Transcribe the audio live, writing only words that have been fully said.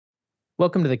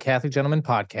Welcome to the Catholic Gentleman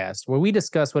Podcast, where we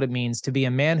discuss what it means to be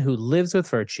a man who lives with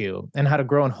virtue and how to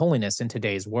grow in holiness in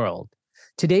today's world.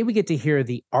 Today, we get to hear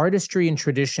the artistry and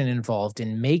tradition involved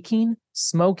in making,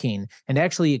 smoking, and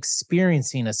actually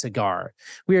experiencing a cigar.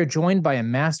 We are joined by a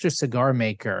master cigar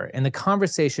maker, and the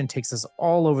conversation takes us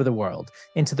all over the world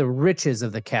into the riches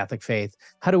of the Catholic faith,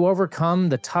 how to overcome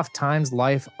the tough times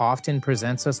life often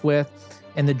presents us with,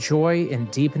 and the joy and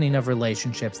deepening of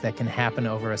relationships that can happen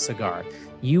over a cigar.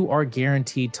 You are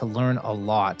guaranteed to learn a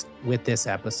lot with this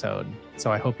episode,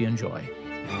 so I hope you enjoy.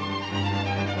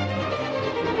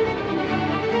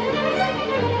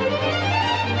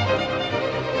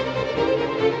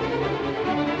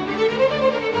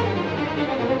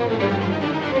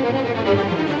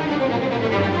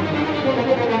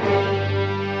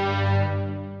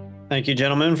 Thank you,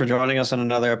 gentlemen, for joining us on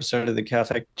another episode of the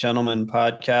Catholic Gentleman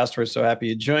Podcast. We're so happy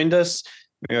you joined us.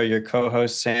 We are your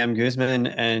co-hosts, Sam Guzman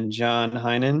and John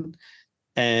Heinen.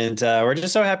 And we're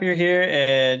just so happy you're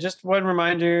here. Just one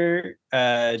reminder,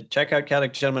 check out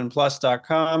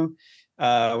CatholicGentlemanPlus.com.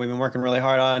 We've been working really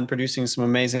hard on producing some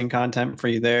amazing content for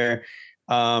you there.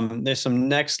 There's some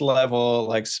next level,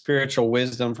 like spiritual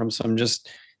wisdom from some just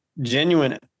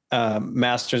genuine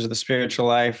masters of the spiritual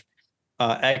life.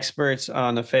 Experts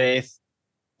on the faith,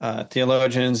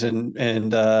 theologians,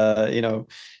 and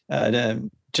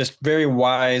just very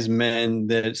wise men.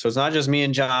 So it's not just me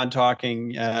and John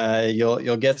talking.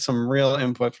 You'll get some real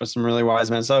input from some really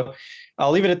wise men. So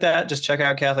I'll leave it at that. Just check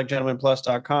out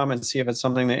CatholicGentlemanPlus.com and see if it's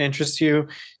something that interests you,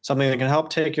 something that can help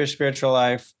take your spiritual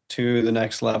life to the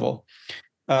next level.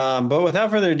 But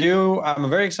without further ado, I'm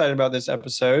very excited about this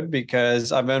episode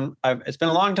because it's been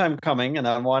a long time coming, and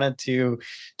I wanted to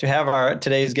have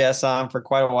today's guest on for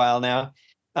quite a while now.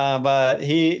 But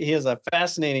he is a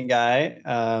fascinating guy,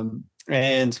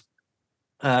 and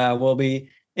we'll be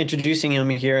introducing him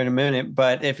here in a minute.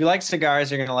 But if you like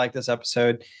cigars, you're going to like this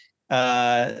episode.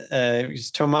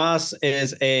 Tomas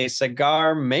is a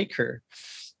cigar maker.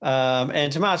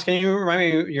 And Tomas, can you remind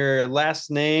me your last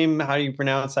name? How do you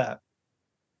pronounce that?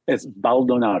 It's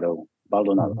Baldonado.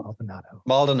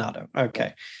 Baldonado.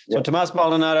 Okay. So Yep. Tomas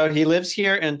Baldonado, he lives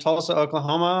here in Tulsa,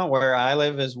 Oklahoma, where I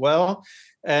live as well,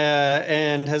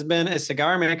 and has been a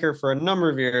cigar maker for a number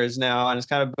of years now, and has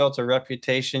kind of built a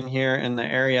reputation here in the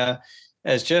area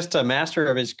as just a master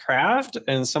of his craft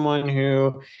and someone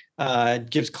who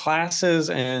gives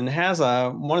classes and has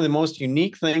one of the most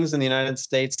unique things in the United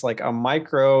States, like a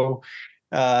micro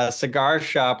cigar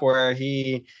shop where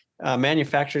he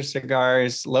manufactures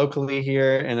cigars locally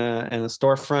here in a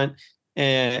storefront,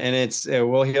 and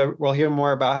we'll hear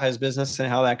more about his business and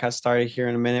how that got started here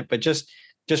in a minute. But just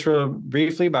real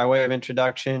briefly, by way of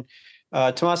introduction,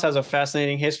 Tomas has a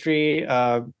fascinating history.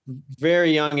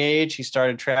 Very young age, he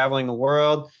started traveling the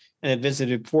world and had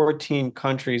visited 14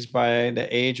 countries by the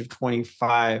age of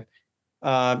 25.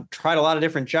 Tried a lot of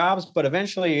different jobs, but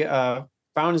eventually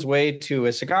found his way to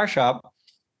a cigar shop.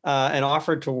 And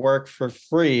offered to work for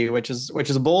free, which is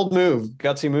a bold move,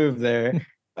 gutsy move there.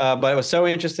 But I was so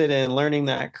interested in learning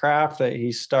that craft that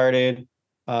he started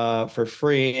for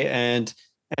free and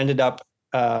ended up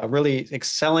really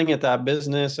excelling at that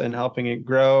business and helping it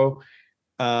grow,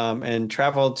 and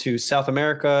traveled to South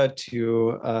America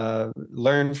to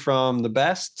learn from the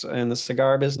best in the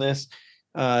cigar business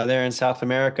there in South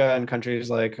America, in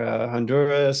countries like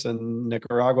Honduras and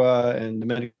Nicaragua and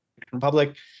Dominican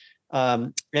Republic.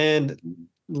 And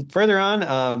further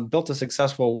on, built a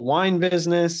successful wine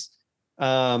business,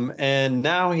 and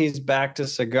now he's back to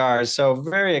cigars. So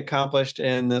very accomplished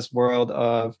in this world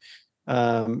of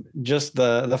just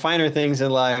the finer things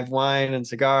in life, wine and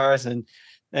cigars. And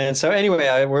so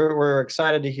anyway, we're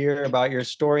excited to hear about your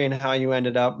story and how you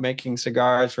ended up making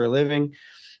cigars for a living.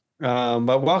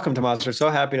 But welcome, Tomas. We're so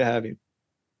happy to have you.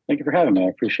 Thank you for having me. I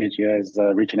appreciate you guys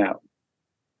reaching out.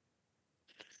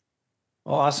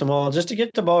 Awesome. Well, just to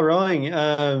get the ball rolling,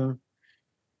 I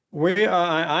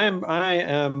am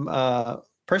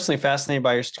personally fascinated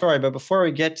by your story. But before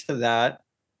we get to that,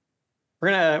 we're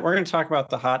gonna talk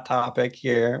about the hot topic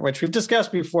here, which we've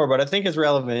discussed before, but I think is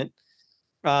relevant.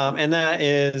 And that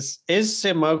is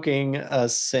smoking a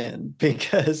sin?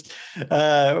 Because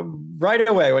right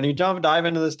away when you dive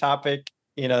into this topic,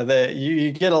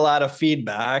 you get a lot of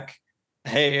feedback.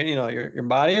 Hey, your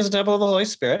body is a temple of the Holy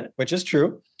Spirit, which is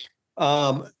true.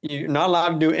 You're not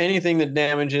allowed to do anything that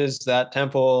damages that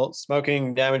temple.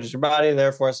 Smoking damages your body,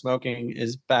 therefore smoking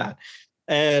is bad.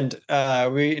 And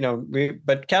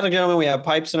but Catholic Gentlemen, we have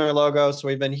pipes in our logo, so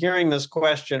we've been hearing this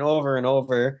question over and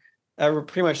over,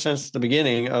 pretty much since the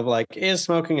beginning of like, is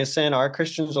smoking a sin? Are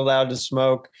Christians allowed to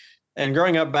smoke? And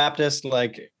growing up Baptist,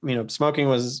 smoking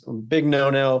was a big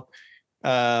no-no.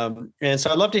 And so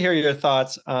I'd love to hear your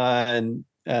thoughts on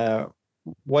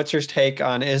what's your take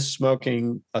on, is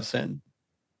smoking a sin?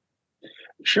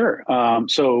 Sure.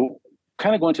 So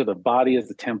kind of going to the body as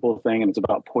the temple thing, and it's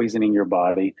about poisoning your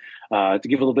body. To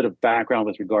give a little bit of background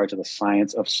with regard to the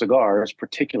science of cigars,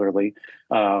 particularly,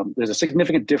 there's a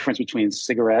significant difference between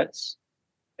cigarettes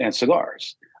and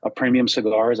cigars. A premium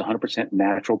cigar is a 100%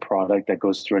 natural product that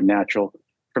goes through a natural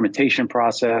fermentation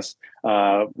process.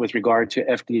 With regard to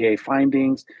FDA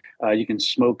findings, you can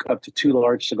smoke up to 2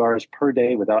 large cigars per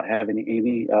day without having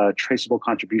any traceable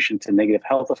contribution to negative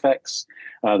health effects.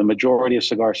 The majority of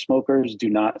cigar smokers do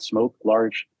not smoke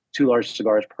 2 large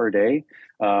cigars per day.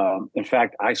 In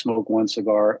fact, I smoke 1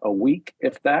 cigar a week,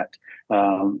 if that,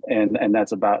 and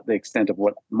that's about the extent of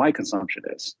what my consumption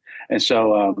is. And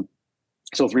so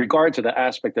with regard to the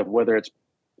aspect of whether it's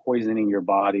poisoning your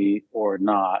body or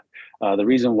not, the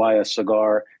reason why a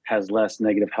cigar has less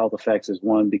negative health effects is,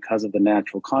 one, because of the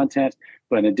natural content.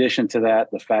 But in addition to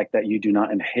that, the fact that you do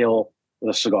not inhale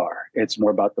the cigar. It's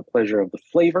more about the pleasure of the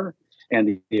flavor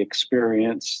and the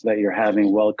experience that you're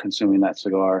having while consuming that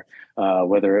cigar,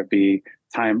 whether it be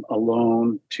time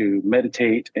alone to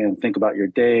meditate and think about your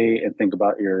day and think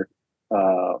about your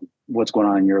what's going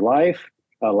on in your life.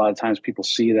 A lot of times people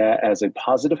see that as a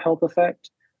positive health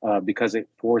effect because it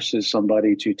forces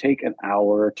somebody to take an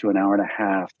hour to an hour and a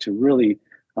half to really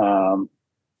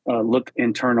look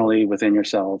internally within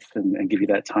yourself and give you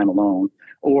that time alone,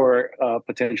 or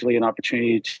potentially an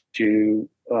opportunity to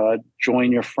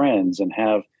join your friends and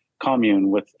have commune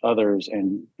with others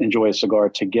and enjoy a cigar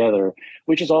together,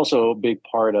 which is also a big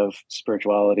part of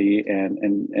spirituality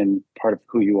and part of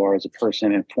who you are as a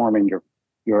person and forming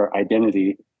your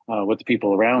identity with the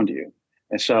people around you.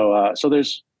 And so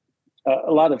there's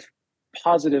a lot of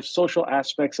positive social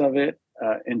aspects of it,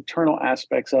 internal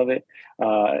aspects of it,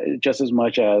 just as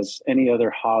much as any other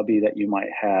hobby that you might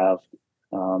have.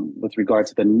 With regard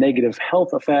to the negative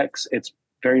health effects, it's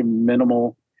very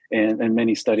minimal, and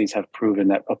many studies have proven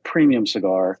that a premium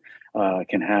cigar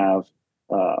can have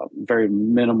very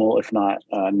minimal, if not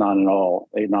none at all,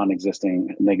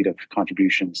 non-existing negative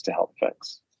contributions to health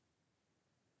effects.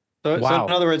 So Wow.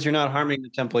 in other words, you're not harming the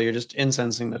temple, you're just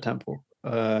incensing the temple.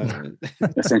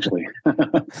 Essentially.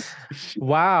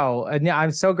 Wow. Yeah,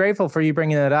 I'm so grateful for you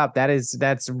bringing that up.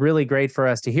 That's really great for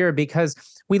us to hear, because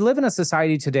we live in a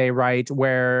society today, right,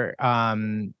 where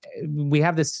we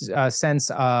have this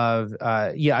sense of,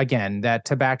 again, that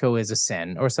tobacco is a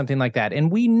sin or something like that.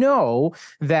 And we know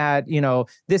that,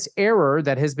 this error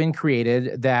that has been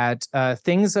created, that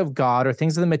things of God or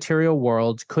things of the material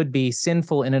world could be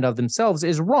sinful in and of themselves,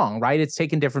 is wrong, right? It's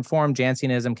taken different form.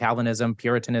 Jansenism, Calvinism,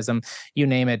 Puritanism, you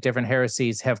name it, different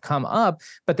heresies have come up,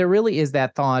 but there really is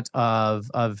that thought of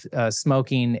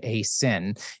smoking a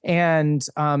sin. And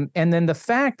then the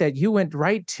fact that you went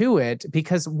right to it,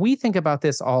 because we think about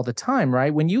this all the time,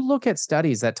 right? When you look at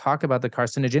studies that talk about the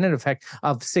carcinogenic effect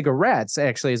of cigarettes,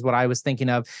 actually is what I was thinking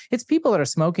of. It's people that are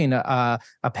smoking a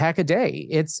pack a day.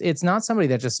 It's not somebody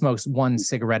that just smokes 1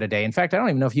 cigarette a day. In fact, I don't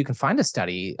even know if you can find a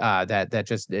study that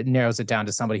just narrows it down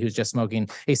to somebody who's just smoking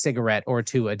a cigarette or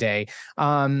 2 a day.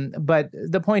 But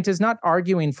the point is not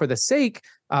arguing for the sake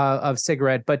of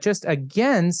cigarette, but just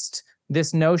against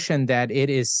this notion that it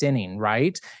is sinning,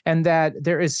 right? And that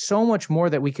there is so much more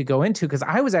that we could go into, because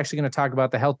I was actually going to talk about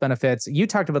the health benefits. You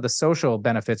talked about the social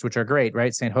benefits, which are great,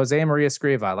 right? St. Jose Maria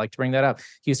Escriva, I like to bring that up.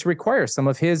 He used to require some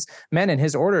of his men in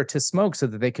his order to smoke so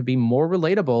that they could be more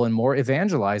relatable and more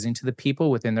evangelizing to the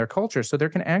people within their culture. So there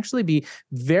can actually be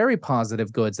very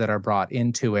positive goods that are brought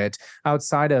into it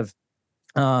outside of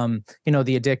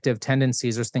the addictive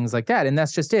tendencies or things like that. And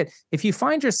that's just it. If you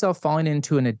find yourself falling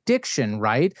into an addiction,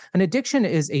 right? An addiction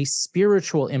is a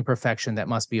spiritual imperfection that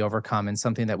must be overcome and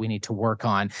something that we need to work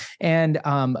on. And,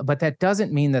 but that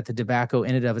doesn't mean that the tobacco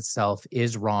in and of itself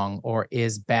is wrong or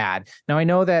is bad. Now, I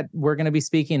know that we're going to be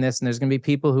speaking this, and there's going to be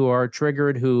people who are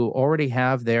triggered who already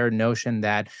have their notion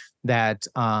that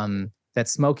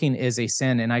smoking is a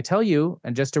sin. And I tell you,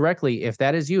 and just directly, if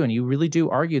that is you and you really do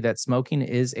argue that smoking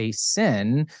is a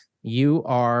sin, you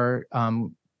are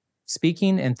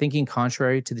speaking and thinking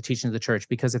contrary to the teaching of the church,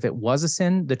 because if it was a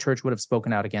sin, the church would have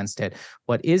spoken out against it.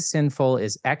 What is sinful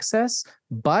is excess,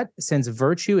 but since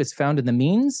virtue is found in the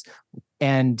means,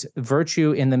 and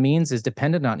virtue in the means is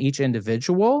dependent on each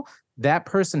individual, that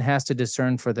person has to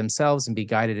discern for themselves and be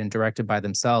guided and directed by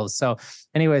themselves. So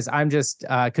anyways, I'm just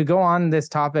could go on this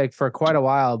topic for quite a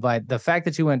while, but the fact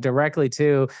that you went directly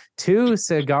to 2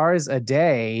 cigars a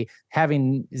day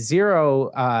having 0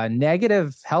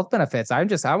 negative health benefits, I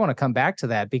want to come back to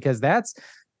that, because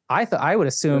I would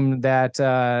assume that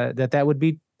that would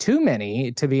be too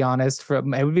many, to be honest. It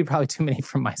would be probably too many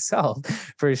for myself,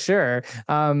 for sure.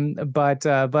 But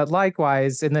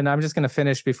likewise, and then I'm just going to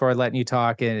finish before letting you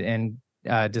talk and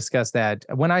discuss that.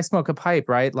 When I smoke a pipe,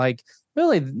 right? Like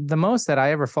really, the most that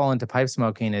I ever fall into pipe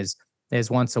smoking is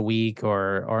once a week,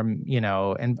 or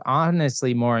and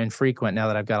honestly more infrequent now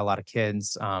that I've got a lot of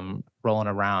kids rolling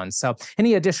around. So,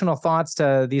 any additional thoughts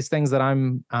to these things that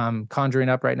I'm conjuring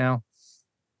up right now?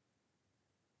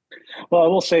 Well, I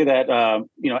will say that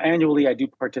annually I do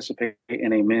participate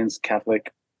in a men's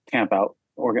Catholic campout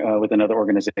with another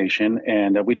organization,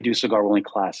 and we do cigar rolling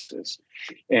classes.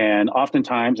 And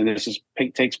oftentimes, and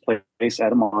takes place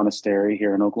at a monastery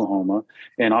here in Oklahoma,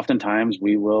 and oftentimes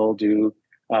we will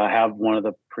have one of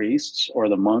the priests or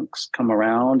the monks come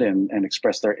around and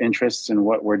express their interests in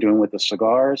what we're doing with the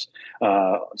cigars.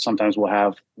 Sometimes we'll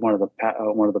have one of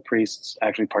the priests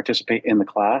actually participate in the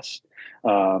class,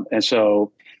 and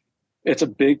so it's a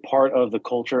big part of the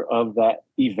culture of that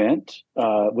event,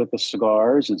 with the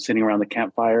cigars and sitting around the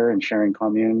campfire and sharing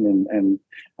commune and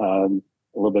a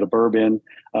little bit of bourbon.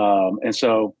 And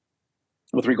so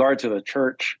with regard to the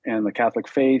church and the Catholic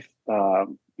faith, I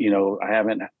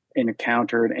haven't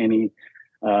encountered any,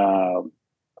 I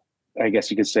guess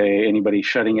you could say, anybody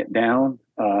shutting it down.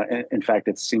 In fact,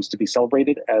 it seems to be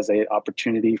celebrated as an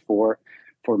opportunity for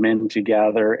men to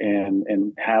gather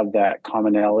and have that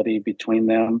commonality between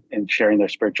them and sharing their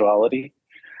spirituality.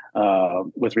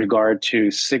 With regard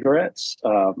to cigarettes,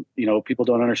 people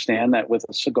don't understand that with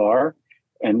a cigar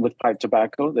and with pipe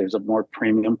tobacco, there's a more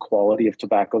premium quality of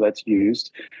tobacco that's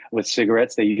used. With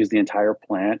cigarettes, they use the entire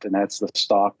plant, and that's the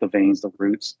stalk, the veins, the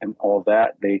roots, and all of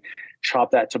that. They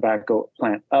chop that tobacco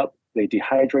plant up, they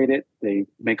dehydrate it, they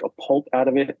make a pulp out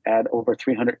of it, add over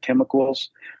 300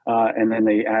 chemicals, and then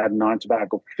they add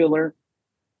non-tobacco filler.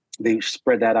 They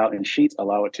spread that out in sheets,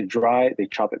 allow it to dry, they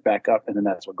chop it back up, and then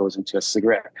that's what goes into a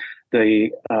cigarette. The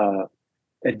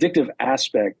addictive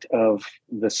aspect of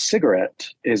the cigarette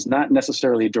is not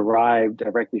necessarily derived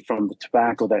directly from the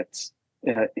tobacco the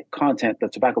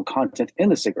tobacco content in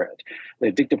the cigarette.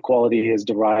 The addictive quality is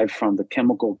derived from the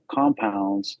chemical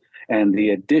compounds and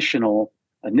the additional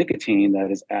nicotine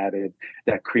that is added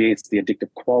that creates the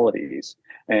addictive qualities.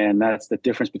 And that's the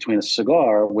difference between a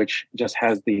cigar, which just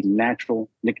has the natural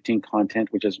nicotine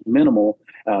content, which is minimal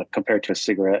compared to a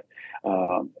cigarette.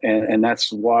 And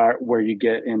that's where you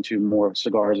get into more of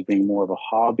cigars being more of a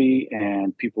hobby,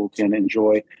 and people can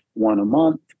enjoy one a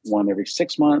month, one every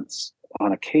 6 months,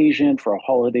 on occasion for a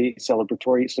holiday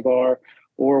celebratory cigar,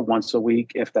 or once a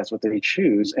week if that's what they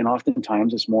choose. And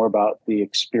oftentimes it's more about the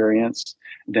experience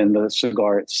than the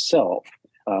cigar itself.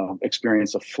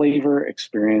 Experience of flavor,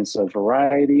 experience of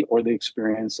variety, or the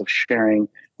experience of sharing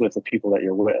with the people that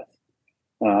you're with.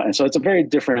 And so it's a very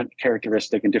different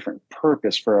characteristic and different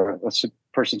purpose for a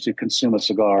person to consume a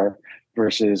cigar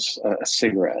versus a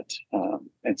cigarette.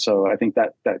 And so I think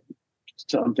that's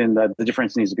something that the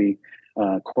difference needs to be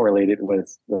correlated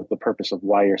with the purpose of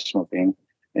why you're smoking,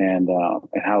 and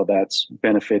how that's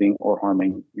benefiting or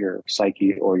harming your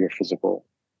psyche or your physical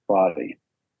body.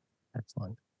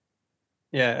 Excellent.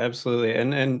 Yeah, absolutely.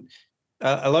 And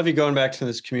I love you going back to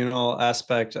this communal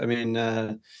aspect. I mean,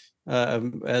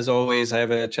 as always, I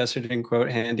have a Chesterton quote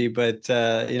handy, but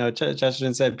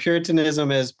Chesterton said,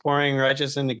 "Puritanism is pouring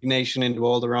righteous indignation into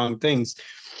all the wrong things."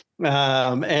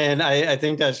 And I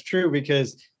think that's true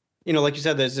because, like you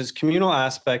said, there's this communal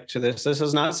aspect to this. This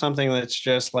is not something that's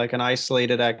just like an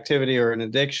isolated activity or an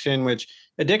addiction, which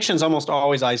addictions almost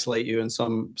always isolate you in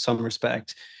some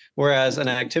respect. Whereas an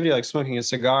activity like smoking a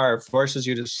cigar forces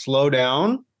you to slow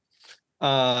down.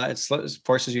 It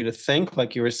forces you to think,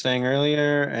 like you were saying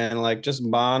earlier, and like just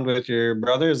bond with your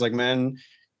brothers. Like men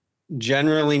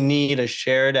generally need a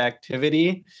shared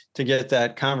activity to get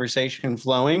that conversation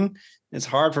flowing. It's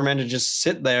hard for men to just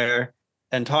sit there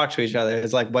and talk to each other.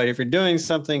 It's like, but if you're doing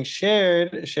something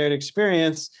shared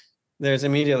experience, there's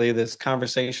immediately this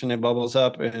conversation that bubbles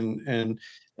up, and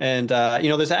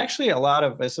there's actually a lot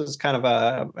of, this is kind of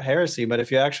a heresy, but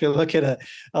if you actually look at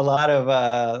a lot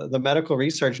of the medical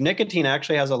research, nicotine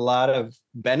actually has a lot of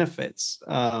benefits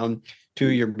to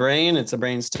your brain. It's a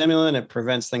brain stimulant. It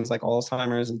prevents things like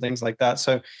Alzheimer's and things like that.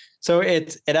 So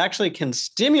it actually can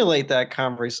stimulate that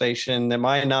conversation that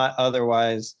might not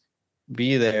otherwise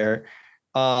be there.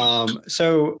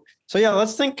 So yeah,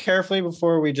 let's think carefully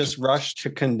before we just rush to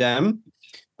condemn.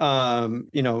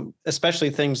 Especially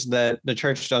things that the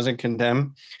church doesn't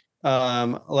condemn.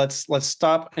 Let's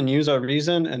stop and use our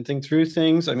reason and think through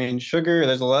things. I mean, sugar,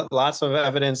 there's lots of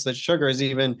evidence that sugar is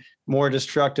even more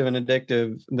destructive and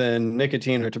addictive than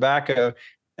nicotine or tobacco.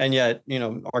 And yet,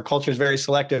 our culture is very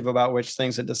selective about which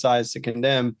things it decides to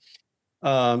condemn.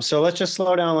 So let's just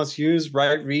slow down. Let's use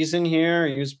right reason here,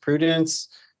 use prudence,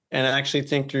 and actually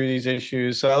think through these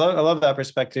issues. So I love that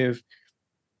perspective.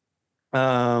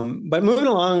 But moving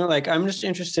along, like I'm just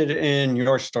interested in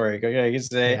your story. Okay, you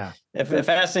say Yeah. if a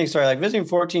fascinating story, like visiting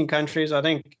 14 countries. I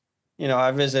think,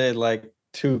 I visited like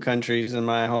 2 countries in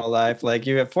my whole life. Like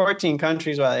you have 14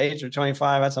 countries by the age of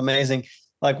 25. That's amazing.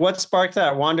 Like what sparked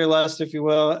that wanderlust, if you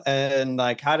will? And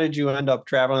like how did you end up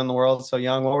traveling the world so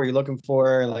young? What were you looking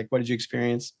for? Like what did you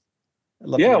experience? I'd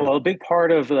love to Yeah, hear well, that. a big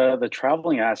part of the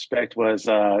traveling aspect was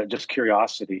just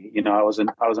curiosity. I was an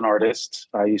artist.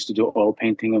 I used to do oil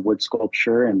painting and wood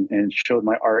sculpture, and showed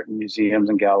my art in museums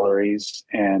and galleries,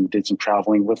 and did some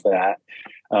traveling with that.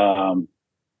 Um,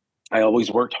 I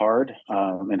always worked hard.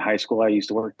 In high school, I used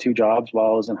to work 2 jobs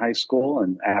while I was in high school,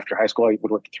 and after high school, I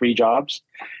would work 3 jobs.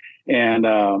 And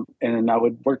then I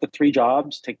would work the 3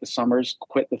 jobs, take the summers,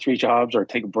 quit the 3 jobs, or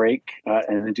take a break,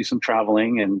 and then do some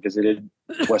traveling, and visited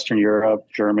Western Europe,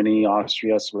 Germany,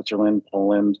 Austria, Switzerland,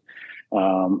 Poland,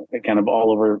 kind of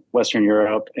all over Western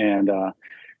Europe, and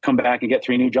come back and get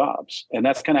 3 new jobs. And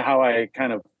that's kind of how I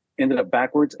kind of ended up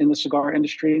backwards in the cigar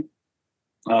industry.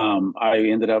 I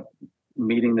ended up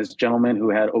meeting this gentleman who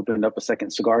had opened up a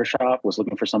second cigar shop, was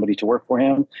looking for somebody to work for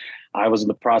him. I was in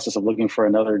the process of looking for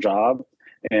another job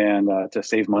and to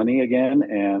save money again.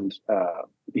 And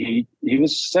he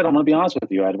was said, "I'm going to be honest with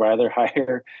you. I'd rather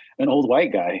hire an old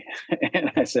white guy."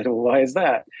 And I said, "Well, why is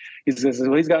that?" He says,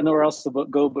 "Well, he's got nowhere else to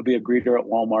go but be a greeter at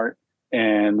Walmart,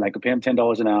 and I could pay him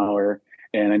 $10 an hour,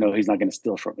 and I know he's not going to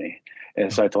steal from me."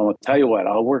 And so I told him, "I'll tell you what,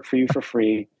 I'll work for you for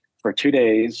free for 2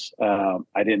 days."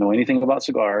 I didn't know anything about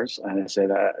cigars. And I said,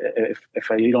 if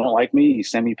you don't like me, you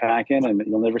send me packing and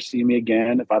you'll never see me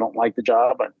again. If I don't like the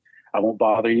job, I won't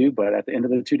bother you. But at the end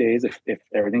of the 2 days, if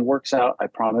everything works out, I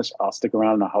promise I'll stick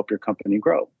around and I'll help your company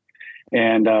grow.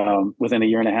 And within a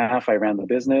year and a half, I ran the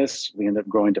business. We ended up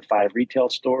growing to 5 retail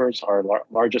stores. Our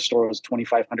largest store was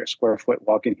 2,500 square foot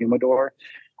walk-in humidor.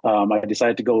 I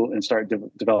decided to go and start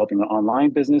developing an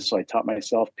online business. So I taught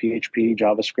myself PHP,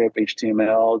 JavaScript,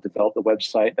 HTML, developed a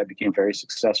website that became very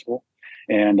successful.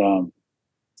 And,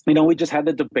 we just had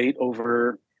the debate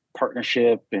over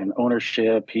partnership and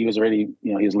ownership. He was already,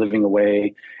 he was living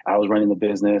away. I was running the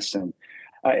business. And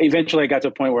eventually I got to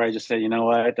a point where I just said, you know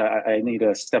what, I need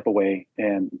to step away.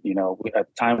 And, at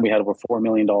the time we had over $4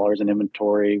 million in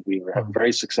inventory. We were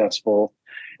very successful.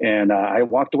 And I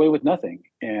walked away with nothing.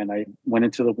 And I went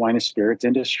into the wine and spirits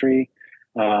industry,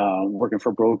 working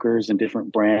for brokers and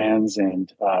different brands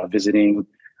and visiting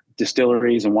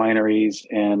distilleries and wineries,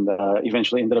 and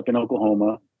eventually ended up in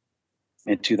Oklahoma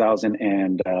in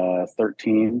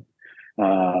 2013,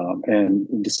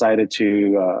 and decided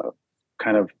to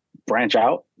kind of branch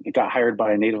out. It got hired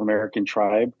by a Native American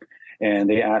tribe, and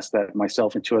they asked that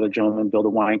myself and 2 other gentlemen build a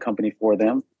wine company for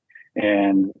them.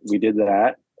 And we did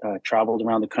that, traveled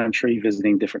around the country,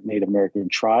 visiting different Native American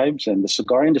tribes. And the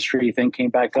cigar industry thing came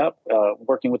back up,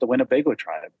 working with the Winnebago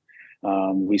tribe.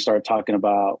 We started talking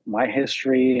about my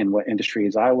history and what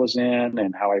industries I was in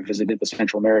and how I visited the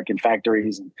Central American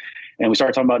factories. And we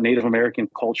started talking about Native American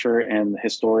culture and the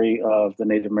history of the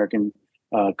Native American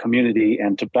community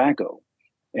and tobacco,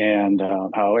 and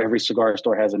how every cigar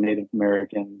store has a Native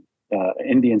American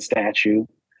Indian statue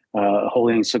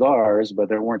holding cigars, but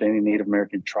there weren't any Native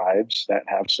American tribes that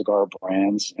have cigar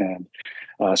brands. And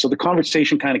so the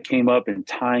conversation kind of came up in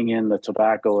tying in the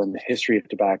tobacco and the history of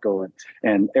tobacco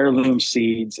and heirloom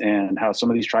seeds, and how some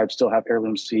of these tribes still have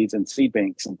heirloom seeds and seed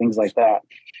banks and things like that,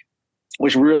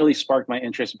 which really sparked my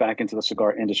interest back into the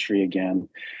cigar industry again.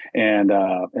 And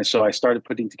so I started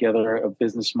putting together a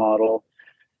business model.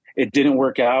 It didn't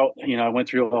work out. I went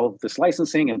through all of this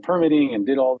licensing and permitting and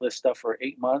did all this stuff for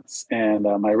 8 months. And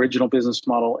my original business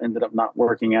model ended up not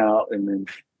working out. And then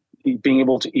being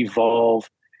able to evolve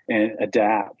and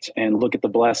adapt and look at the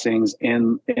blessings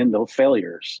in the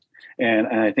failures. And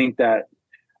I think that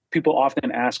people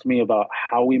often ask me about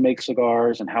how we make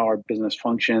cigars and how our business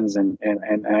functions. And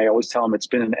I always tell them it's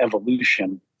been an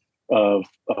evolution of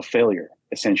failure,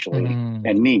 essentially,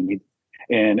 and need.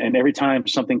 And every time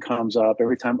something comes up,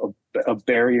 every time a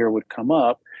barrier would come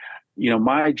up,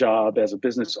 my job as a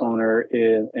business owner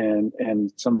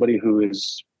and somebody who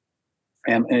is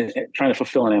and trying to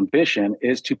fulfill an ambition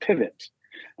is to pivot.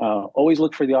 Always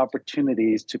look for the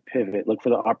opportunities to pivot, look for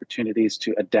the opportunities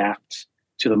to adapt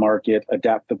to the market,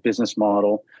 adapt the business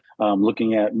model,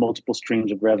 looking at multiple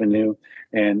streams of revenue.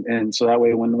 And so that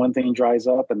way, when one thing dries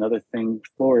up, another thing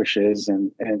flourishes.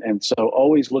 And so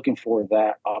always looking for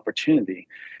that opportunity.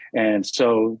 And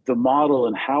so the model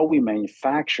and how we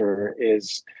manufacture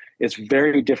is it's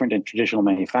very different than traditional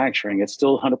manufacturing. It's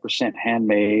still 100%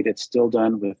 handmade. It's still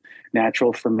done with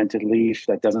natural fermented leaf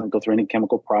that doesn't go through any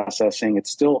chemical processing. It's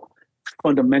still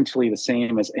fundamentally the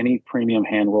same as any premium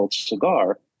hand-rolled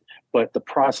cigar, but the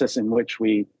process in which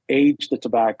we age the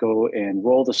tobacco and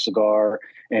roll the cigar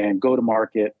and go to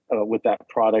market with that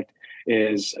product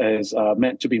is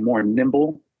meant to be more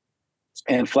nimble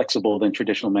and flexible than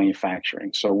traditional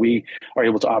manufacturing. So we are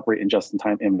able to operate in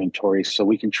just-in-time inventory, so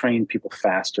we can train people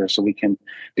faster, so we can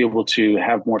be able to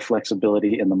have more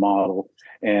flexibility in the model.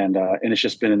 And it's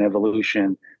just been an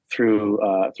evolution through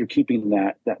keeping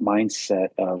that mindset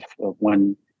of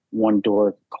when one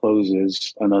door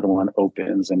closes, another one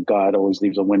opens, and God always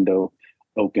leaves a window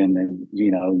open. And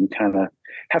you kind of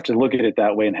have to look at it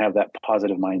that way and have that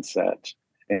positive mindset.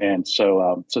 And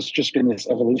so it's just been this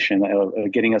evolution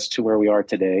of getting us to where we are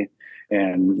today,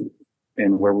 and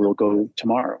where we'll go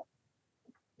tomorrow.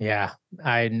 Yeah,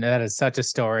 that is such a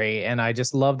story. And I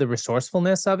just love the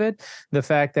resourcefulness of it. The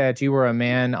fact that you were a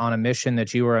man on a mission,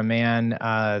 that you were a man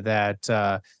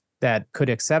that could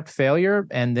accept failure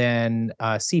and then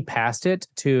see past it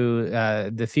to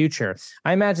the future.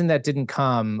 I imagine that didn't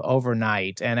come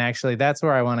overnight. And actually, that's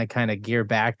where I want to kind of gear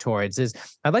back towards is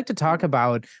I'd like to talk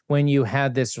about when you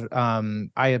had this,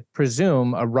 I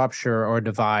presume, a rupture or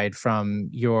divide from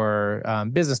your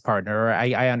business partner.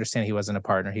 I understand he wasn't a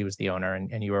partner. He was the owner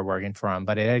and you were working for him.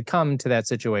 But it had come to that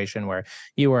situation where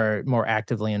you were more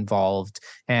actively involved.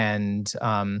 And,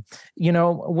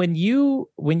 when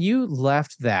you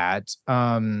left that,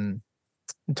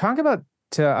 talk about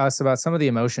to us about some of the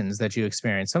emotions that you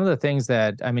experienced, some of the things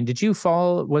that, did you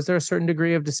fall, was there a certain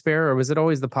degree of despair, or was it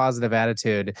always the positive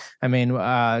attitude?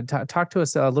 Talk to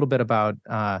us a little bit about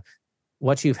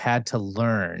what you've had to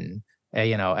learn,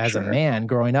 as a man,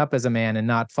 growing up as a man and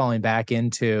not falling back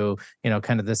into,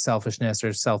 kind of the selfishness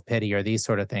or self-pity or these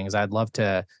sort of things. I'd love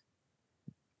to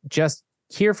just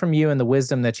hear from you and the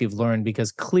wisdom that you've learned,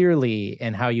 because clearly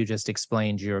in how you just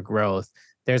explained your growth,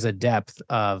 there's a depth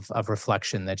of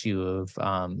reflection that you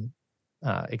have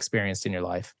experienced in your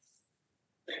life.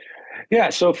 Yeah.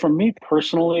 So for me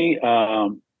personally,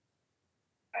 and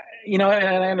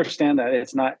I understand that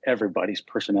it's not everybody's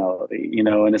personality,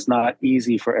 and it's not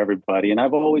easy for everybody. And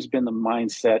I've always been the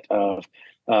mindset of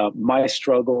my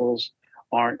struggles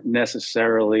aren't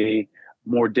necessarily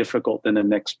more difficult than the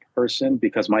next person,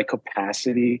 because my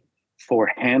capacity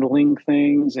for handling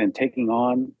things and taking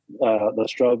on the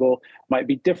struggle might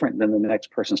be different than the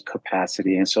next person's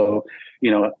capacity. And so,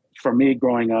 for me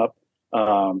growing up,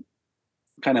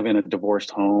 kind of in a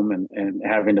divorced home and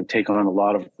having to take on a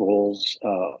lot of roles,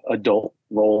 adult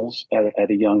roles at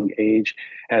a young age,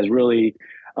 has really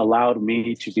allowed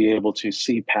me to be able to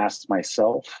see past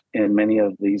myself in many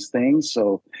of these things.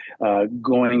 So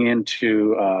going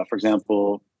into, for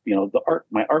example,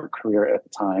 my art career at the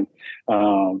time,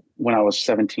 when I was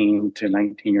 17 to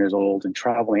 19 years old and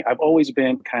traveling, I've always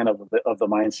been kind of the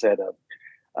mindset of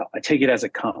I take it as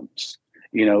it comes,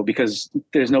 because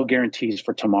there's no guarantees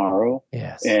for tomorrow.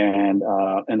 Yes. And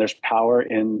there's power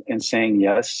in saying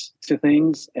yes to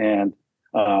things. And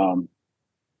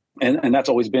that's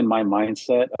always been my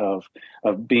mindset of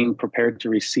being prepared to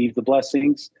receive the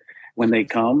blessings when they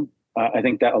come. I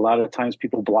think that a lot of times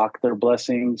people block their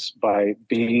blessings by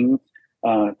being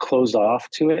closed off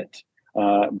to it,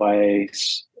 by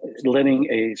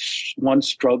letting one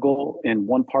struggle in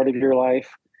one part of your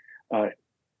life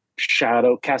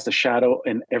cast a shadow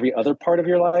in every other part of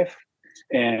your life,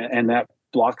 and that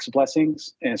blocks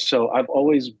blessings. And so I've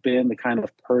always been the kind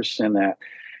of person that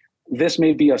this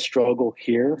may be a struggle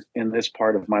here in this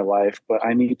part of my life, but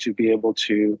I need to be able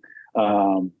to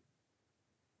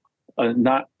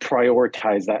not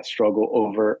prioritize that struggle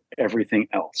over everything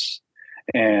else.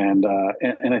 And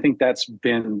I think that's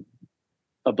been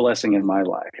a blessing in my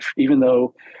life, even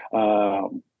though,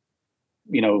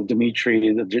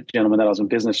 Dimitri, the gentleman that I was in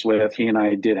business with, he and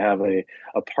I did have a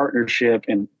partnership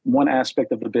in one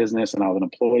aspect of the business, and I was an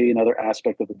employee in another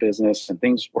aspect of the business, and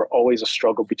things were always a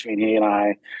struggle between he and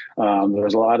I. There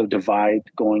was a lot of divide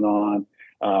going on.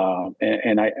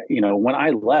 And I, when I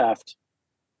left,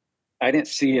 I didn't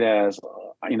see it as,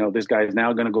 this guy is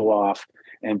now going to go off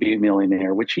and be a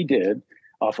millionaire, which he did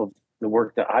off of the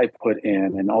work that I put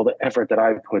in and all the effort that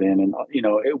I put in. And,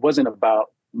 it wasn't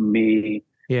about me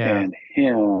and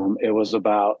him. It was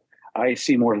about, I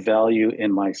see more value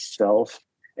in myself,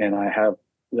 and I have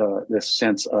this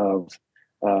sense of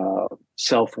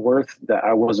self-worth that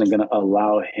I wasn't going to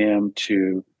allow him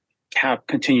to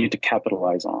continue to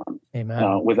capitalize on.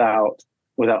 Amen.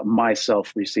 Without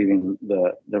myself receiving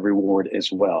the reward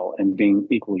as well and being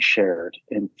equally shared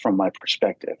from my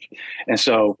perspective. And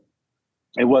so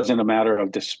it wasn't a matter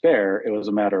of despair. It was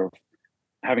a matter of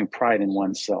having pride in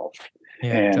oneself,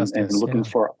 Yeah, and justice. looking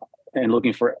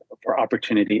Yeah. for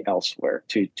opportunity elsewhere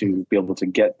to be able to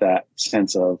get that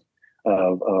sense of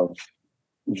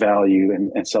value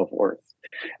and self-worth.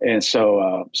 And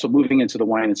so moving into the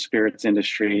wine and spirits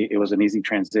industry, it was an easy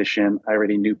transition. I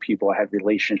already knew people, I had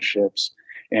relationships,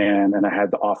 and I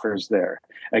had the offers there.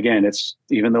 Again, it's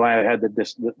even though I had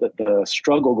the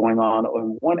struggle going on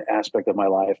in one aspect of my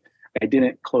life, I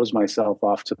didn't close myself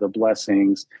off to the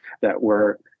blessings that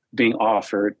were being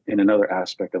offered in another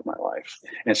aspect of my life.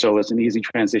 And so it was an easy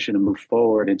transition to move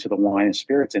forward into the wine and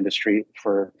spirits industry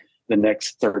for the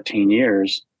next 13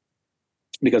 years,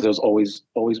 because I was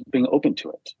always being open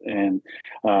to it, and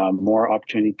more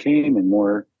opportunity came, and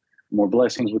more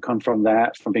blessings would come from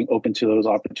that, from being open to those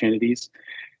opportunities.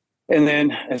 And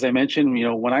then, as I mentioned,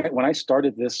 when I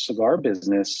started this cigar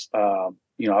business,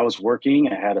 I was working.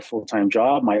 I had a full-time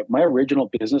job. My original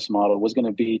business model was going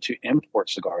to be to import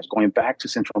cigars, going back to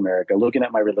Central America, looking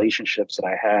at my relationships that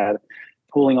I had,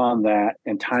 pulling on that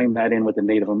and tying that in with the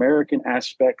Native American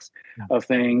aspects of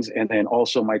things, and then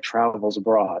also my travels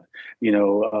abroad.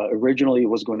 Originally it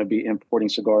was going to be importing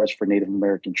cigars for Native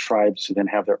American tribes to then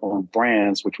have their own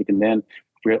brands, which we can then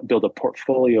build a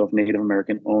portfolio of Native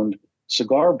American owned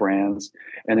cigar brands,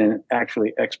 and then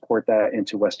actually export that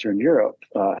into Western Europe.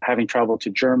 Having traveled to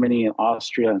Germany and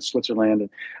Austria and Switzerland,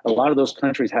 a lot of those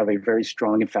countries have a very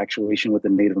strong infatuation with the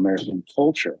Native American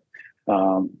culture.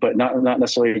 But not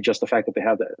necessarily just the fact that they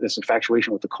have this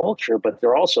infatuation with the culture, but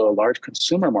they're also a large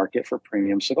consumer market for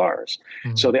premium cigars.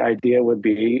 Mm-hmm. So the idea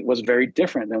was very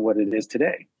different than what it is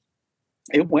today.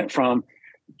 It went from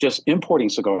just importing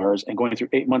cigars and going through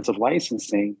 8 months of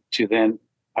licensing to then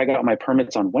I got my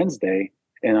permits on Wednesday,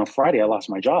 and on Friday I lost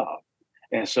my job.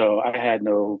 And so I had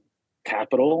no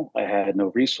capital, I had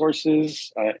no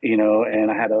resources,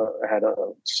 and I had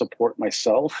to support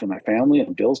myself and my family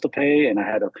and bills to pay, and I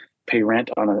had to pay rent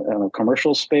on a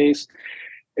commercial space.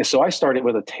 And so I started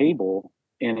with a table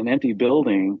in an empty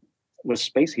building with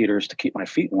space heaters to keep my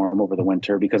feet warm over the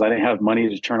winter, because I didn't have money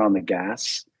to turn on the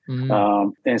gas.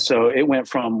 And so it went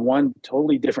from one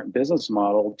totally different business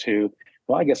model to,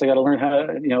 well, I guess I got to learn how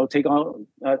to, take on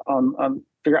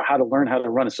figure out how to learn how to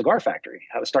run a cigar factory,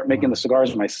 how to start making the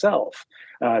cigars myself.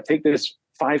 Take this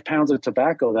 5 pounds of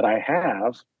tobacco that I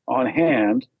have on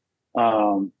hand,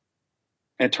 and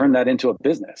turn that into a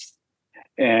business.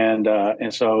 And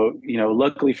so,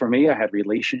 luckily for me, I had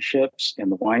relationships in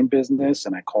the wine business,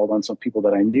 and I called on some people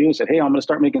that I knew and said, hey, I'm going to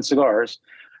start making cigars.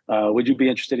 Would you be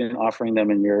interested in offering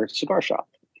them in your cigar shop?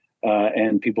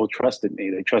 And people trusted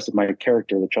me. They trusted my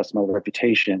character. They trusted my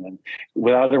reputation. And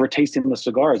without ever tasting the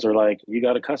cigars, they're like, you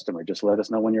got a customer. Just let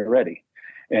us know when you're ready.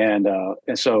 And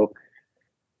so,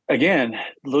 again,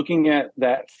 looking at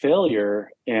that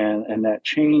failure and that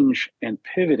change and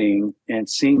pivoting and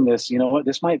seeing this,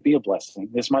 this might be a blessing.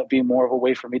 This might be more of a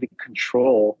way for me to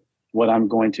control what I'm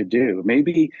going to do.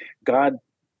 Maybe God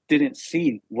didn't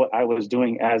see what I was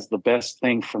doing as the best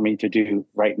thing for me to do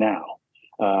right now.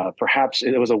 Perhaps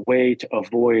it was a way to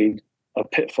avoid a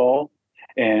pitfall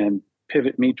and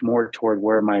pivot me more toward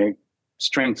where my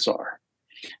strengths are.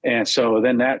 And so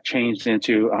then that changed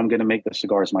into, I'm going to make the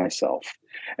cigars myself.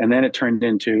 And then it turned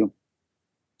into,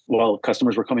 well,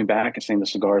 customers were coming back and saying the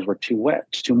cigars were too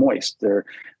wet, too moist. They're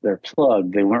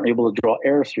plugged. They weren't able to draw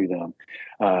air through them.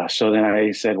 So then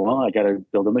I said, well, I got to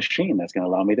build a machine that's going to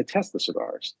allow me to test the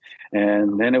cigars.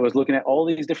 And then it was looking at all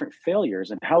these different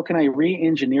failures and how can I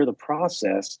re-engineer the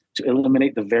process to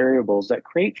eliminate the variables that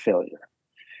create failure.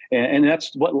 And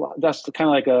that's kind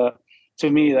of like to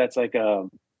me, that's like an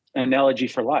analogy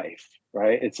for life,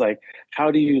 right? It's like,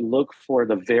 how do you look for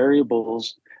the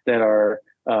variables that are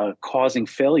causing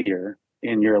failure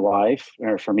in your life?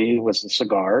 Or for me, it was the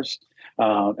cigars.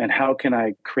 And how can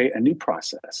I create a new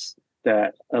process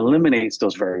that eliminates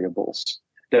those variables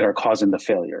that are causing the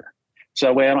failure? So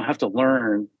that way I don't have to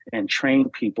learn and train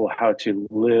people how to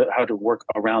work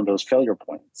around those failure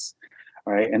points.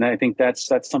 All right. And I think that's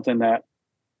something that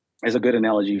is a good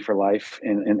analogy for life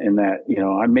in that,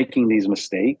 I'm making these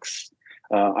mistakes.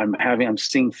 I'm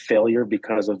seeing failure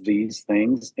because of these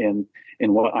things in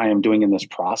what I am doing in this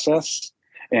process,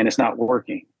 and it's not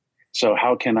working. So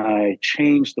how can I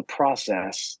change the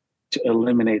process to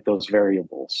eliminate those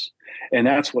variables? And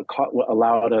that's what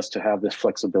allowed us to have this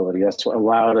flexibility. That's what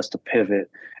allowed us to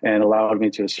pivot and allowed me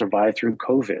to survive through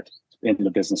COVID in the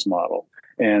business model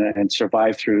and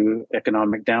survive through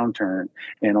economic downturn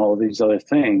and all of these other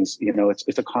things.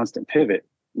 It's a constant pivot.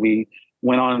 We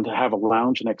went on to have a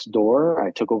lounge next door. I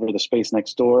took over the space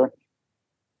next door,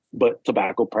 but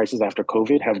tobacco prices after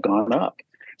COVID have gone up.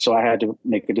 So I had to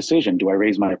make a decision. Do I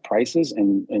raise my prices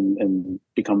and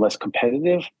become less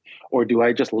competitive, or do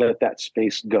I just let that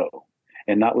space go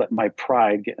and not let my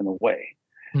pride get in the way,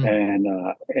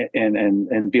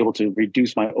 and be able to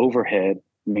reduce my overhead,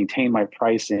 maintain my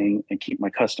pricing, and keep my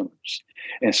customers?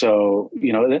 And so,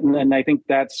 and I think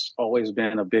that's always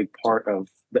been a big part of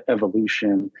the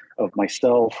evolution of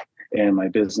myself and my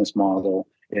business model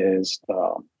is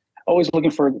always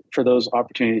looking for those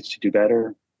opportunities to do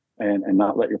better, and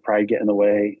not let your pride get in the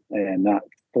way and not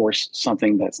force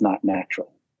something that's not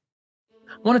natural.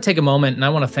 I want to take a moment and I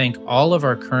want to thank all of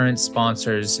our current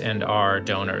sponsors and our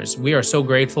donors. We are so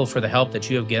grateful for the help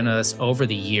that you have given us over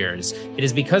the years. It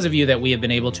is because of you that we have been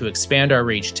able to expand our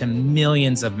reach to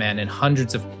millions of men in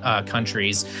hundreds of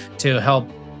countries, to help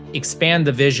expand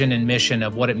the vision and mission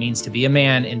of what it means to be a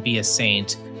man and be a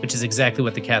saint, which is exactly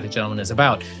what the Catholic Gentleman is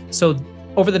about. So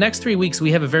over the next 3 weeks, we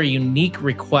have a very unique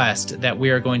request that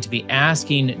we are going to be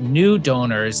asking new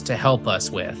donors to help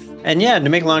us with. And yeah, to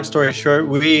make a long story short,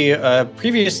 we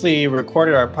previously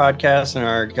recorded our podcast and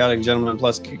our Catholic Gentleman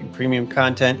Plus premium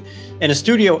content in a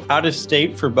studio out of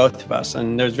state for both of us.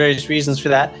 And there's various reasons for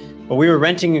that. But we were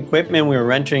renting equipment, we were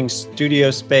renting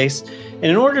studio space. And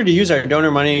in order to use our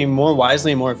donor money more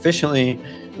wisely and more efficiently,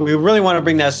 we really want to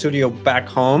bring that studio back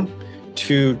home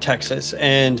to Texas.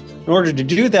 And in order to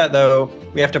do that, though,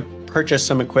 we have to purchase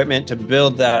some equipment to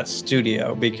build that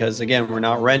studio because, again, we're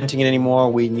not renting it anymore.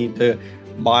 We need to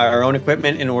buy our own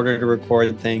equipment in order to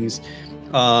record things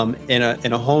in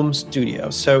a home studio.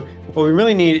 So what we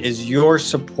really need is your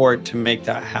support to make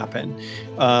that happen,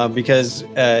 because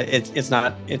it's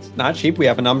not cheap. We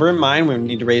have a number in mind. We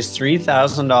need to raise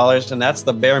 $3,000, and that's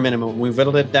the bare minimum. We've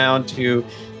whittled it down to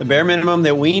the bare minimum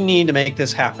that we need to make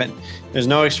this happen. There's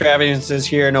no extravagances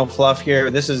here, no fluff here.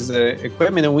 This is the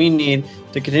equipment that we need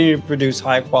to continue to produce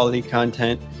high quality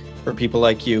content for people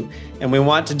like you. And we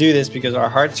want to do this because our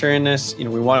hearts are in this.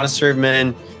 We want to serve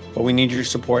men, but we need your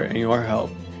support and your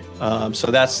help.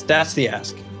 So that's the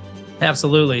ask.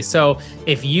 Absolutely. So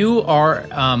if you are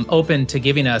open to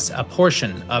giving us a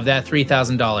portion of that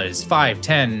 $3,000, 5,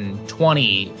 10,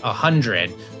 20,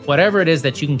 100, whatever it is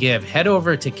that you can give, head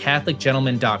over to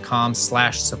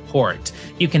catholicgentleman.com/support.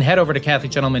 You can head over to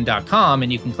catholicgentleman.com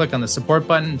and you can click on the support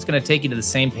button. It's going to take you to the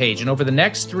same page. And over the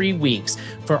next 3 weeks,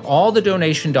 for all the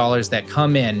donation dollars that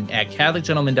come in at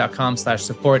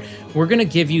catholicgentleman.com/support, we're going to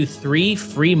give you 3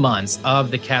 free months of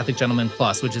the Catholic Gentleman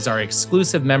Plus, which is our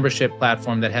exclusive membership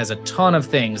platform that has a ton of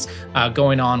things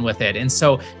going on with it. And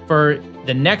so for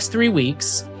the next 3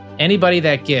 weeks, anybody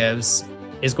that gives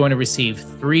is going to receive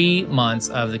 3 months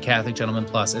of the Catholic Gentleman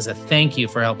Plus as a thank you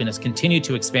for helping us continue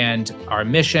to expand our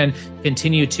mission,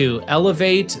 continue to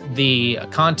elevate the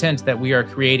content that we are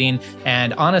creating,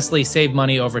 and honestly save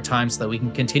money over time so that we can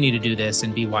continue to do this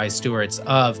and be wise stewards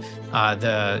of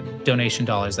the donation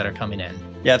dollars that are coming in.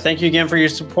 Yeah, thank you again for your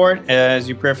support as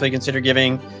you prayerfully consider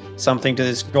giving something to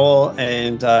this goal.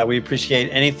 And we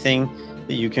appreciate anything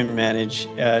that you can manage,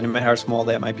 no matter how small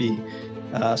that might be.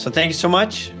 So thank you so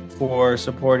much for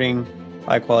supporting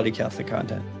high quality Catholic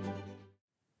content.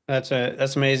 That's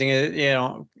amazing.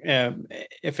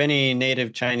 If any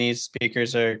native Chinese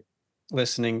speakers are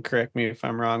listening, correct me if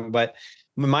I'm wrong, but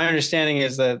my understanding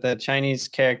is that the Chinese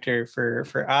character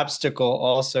for obstacle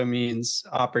also means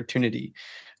opportunity.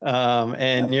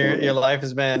 And your life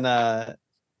has been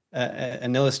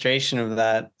an illustration of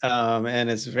that.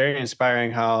 And it's very inspiring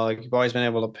how you've always been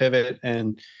able to pivot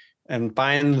and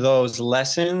find those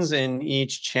lessons in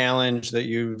each challenge that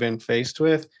you've been faced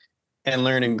with and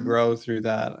learn and grow through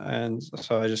that. And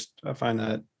so I find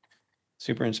that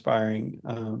super inspiring.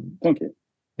 Thank you.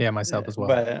 Yeah, myself as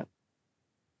well.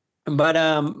 But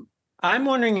I'm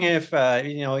wondering if,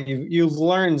 you've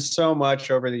learned so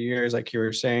much over the years, like you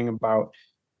were saying, about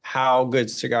how good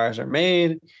cigars are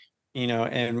made,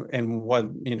 and what,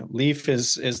 leaf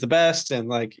is the best,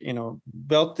 and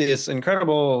built this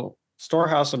incredible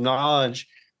storehouse of knowledge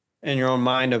in your own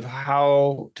mind of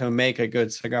how to make a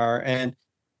good cigar. And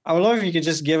I would love if you could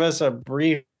just give us a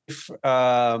brief,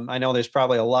 I know there's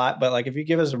probably a lot, but if you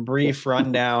give us a brief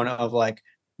rundown of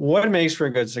what makes for a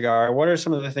good cigar, what are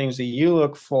some of the things that you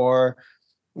look for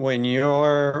when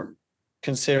you're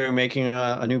considering making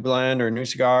a new blend or a new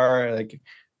cigar,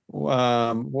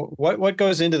 what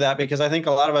goes into that? Because I think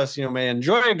a lot of us, may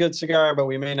enjoy a good cigar, but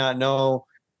we may not know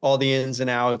all the ins and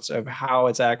outs of how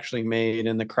it's actually made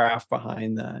and the craft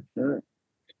behind that. Sure.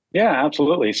 Yeah,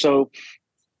 absolutely. So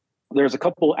there's a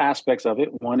couple aspects of it.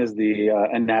 One is the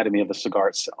anatomy of the cigar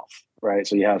itself, right?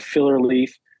 So you have filler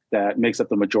leaf that makes up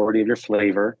the majority of your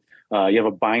flavor. You have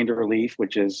a binder leaf,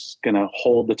 which is going to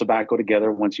hold the tobacco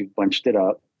together once you've bunched it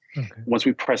up. Okay. Once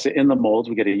we press it in the molds,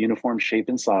 we get a uniform shape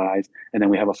and size, and then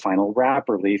we have a final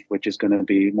wrapper leaf, which is going to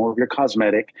be more of your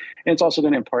cosmetic, and it's also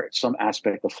going to impart some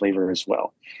aspect of flavor as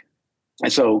well.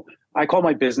 And so I call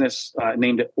my business,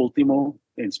 named it Ultimo,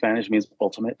 in Spanish means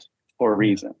ultimate, for a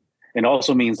reason. It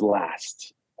also means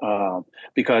last,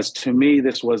 because to me,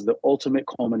 this was the ultimate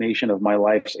culmination of my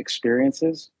life's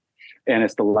experiences, and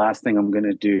it's the last thing I'm going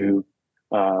to do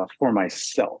for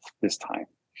myself this time.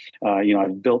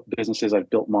 I've built businesses, I've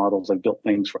built models, I've built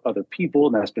things for other people,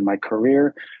 and that's been my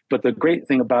career. But the great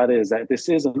thing about it is that this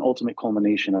is an ultimate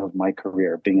culmination of my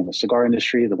career, being in the cigar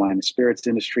industry, the wine and spirits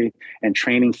industry, and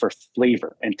training for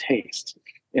flavor and taste.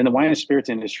 In the wine and spirits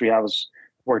industry, I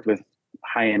worked with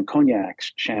high-end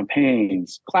cognacs,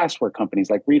 champagnes, glassware companies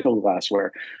like Rito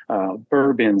Glassware,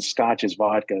 bourbons, scotches,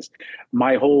 vodkas.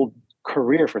 My whole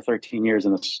career for 13 years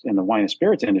in the wine and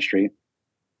spirits industry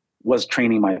was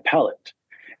training my palate.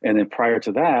 And then prior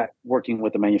to that, working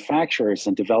with the manufacturers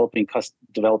and developing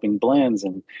blends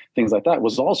and things like that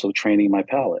was also training my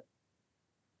palate.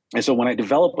 And so when I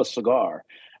develop a cigar,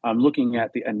 I'm looking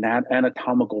at the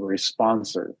anatomical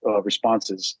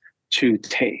responses to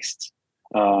taste.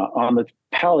 On the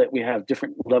palate, we have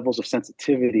different levels of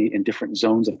sensitivity in different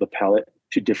zones of the palate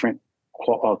to different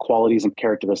qualities and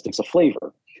characteristics of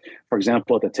flavor. For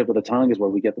example, at the tip of the tongue is where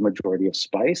we get the majority of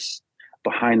spice.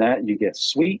 Behind that, you get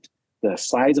sweet. The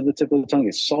sides of the tip of the tongue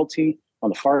is salty. On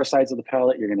the far sides of the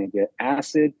palate, you're going to get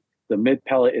acid. The mid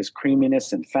palate is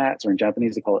creaminess and fats, or in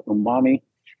Japanese, they call it umami.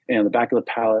 And the back of the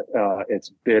palate, it's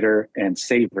bitter and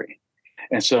savory.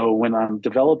 And so when I'm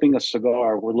developing a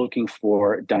cigar, we're looking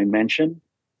for dimension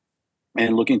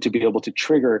and looking to be able to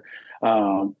trigger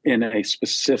in a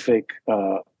specific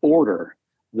order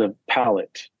the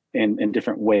palate in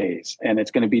different ways. And it's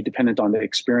going to be dependent on the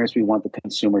experience we want the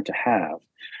consumer to have.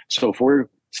 So if we're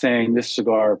saying this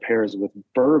cigar pairs with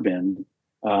bourbon,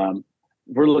 I'm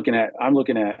looking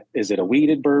at, is it a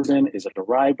wheated bourbon? Is it a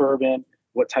rye bourbon?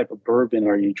 What type of bourbon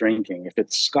are you drinking? If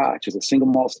it's Scotch, is it single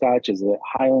malt Scotch? Is it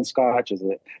Highland Scotch? Is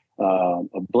it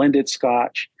a blended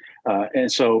Scotch?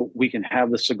 And so we can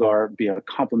have the cigar be a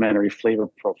complementary flavor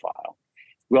profile.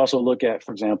 We also look at,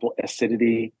 for example,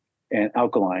 acidity and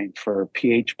alkaline for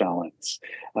pH balance.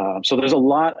 So there's a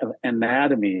lot of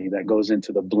anatomy that goes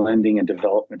into the blending and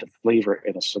development of flavor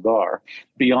in a cigar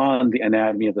beyond the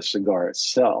anatomy of the cigar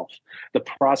itself. The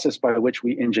process by which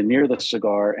we engineer the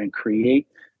cigar and create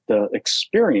the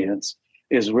experience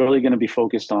is really going to be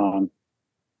focused on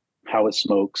how it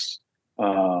smokes,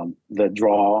 the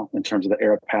draw in terms of the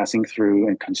air passing through,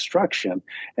 and construction.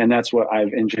 And that's what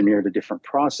I've engineered a different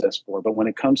process for. But when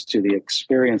it comes to the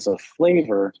experience of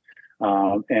flavor,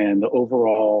 and the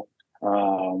overall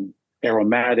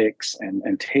aromatics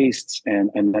and tastes and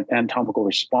the anatomical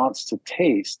response to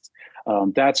taste,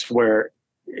 that's where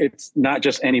it's not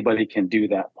just anybody can do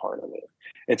that part of it.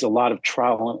 It's a lot of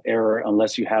trial and error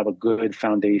unless you have a good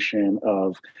foundation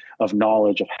of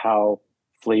knowledge of how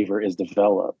flavor is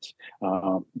developed,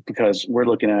 because we're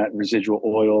looking at residual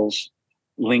oils,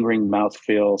 lingering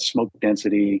mouthfeel, smoke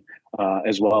density,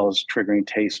 as well as triggering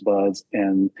taste buds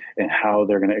and how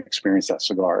they're going to experience that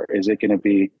cigar. Is it going to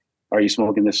be, are you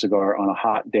smoking this cigar on a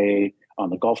hot day on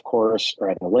the golf course or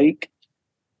at a lake?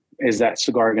 Is that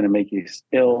cigar going to make you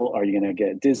ill? Are you going to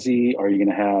get dizzy? Are you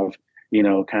going to have,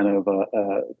 kind of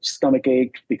a stomach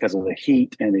ache because of the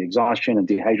heat and the exhaustion and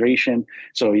dehydration?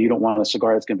 So you don't want a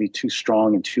cigar that's going to be too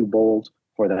strong and too bold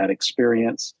for that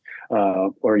experience.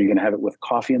 Or are you going to have it with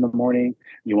coffee in the morning?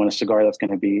 You want a cigar that's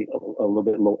going to be a little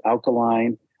bit low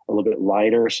alkaline, a little bit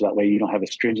lighter, so that way you don't have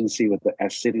astringency with the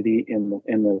acidity in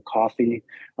the coffee.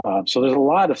 So there's a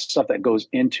lot of stuff that goes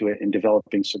into it in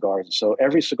developing cigars. So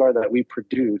every cigar that we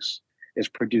produce is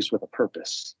produced with a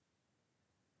purpose.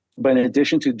 But in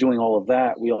addition to doing all of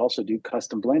that, we also do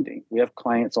custom blending. We have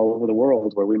clients all over the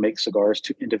world where we make cigars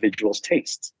to individuals'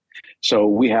 tastes. So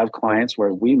we have clients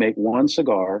where we make one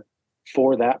cigar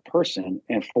for that person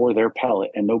and for their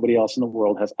palate, and nobody else in the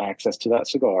world has access to that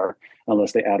cigar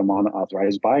unless they add them on the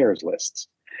authorized buyers lists.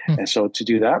 And so to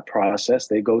do that process,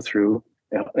 they go through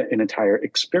an entire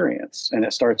experience, and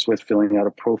it starts with filling out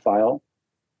a profile.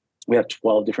 We have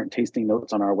 12 different tasting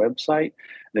notes on our website.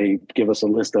 They give us a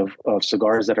list of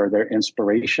cigars that are their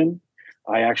inspiration.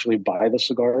 I actually buy the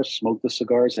cigars, smoke the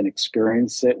cigars, and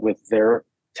experience it with their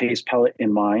taste palette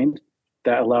in mind.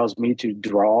 That allows me to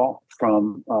draw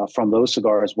from those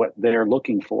cigars what they're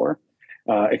looking for,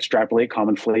 extrapolate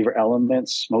common flavor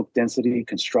elements, smoke density,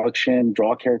 construction,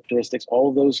 draw characteristics. All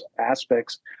of those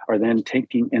aspects are then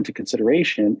taken into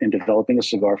consideration in developing a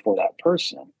cigar for that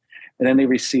person. And then they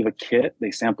receive a kit. They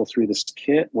sample through this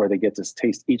kit where they get to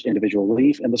taste each individual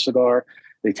leaf in the cigar.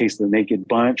 They taste the naked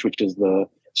bunch, which is the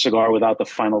cigar without the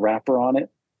final wrapper on it.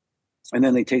 And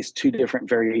then they taste two different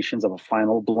variations of a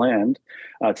final blend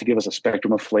to give us a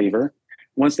spectrum of flavor.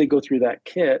 Once they go through that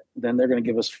kit, then they're going to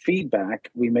give us feedback.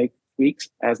 We make tweaks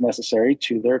as necessary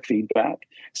to their feedback,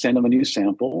 send them a new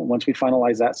sample. Once we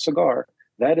finalize that cigar,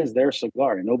 that is their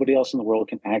cigar. Nobody else in the world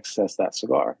can access that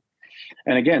cigar.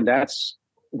 And again,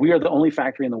 we are the only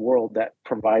factory in the world that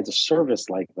provides a service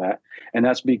like that. And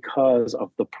that's because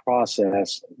of the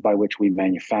process by which we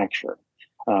manufacture.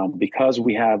 Because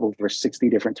we have over 60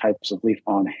 different types of leaf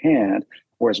on hand,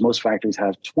 whereas most factories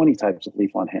have 20 types of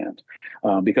leaf on hand.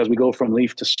 Because we go from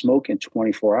leaf to smoke in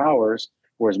 24 hours,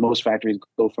 whereas most factories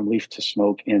go from leaf to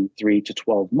smoke in 3 to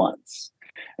 12 months.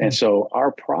 And so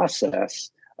our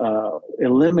process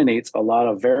eliminates a lot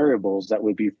of variables that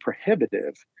would be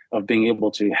prohibitive of being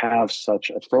able to have such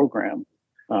a program.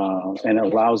 And it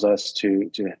allows us to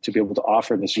be able to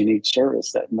offer this unique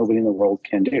service that nobody in the world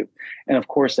can do. And of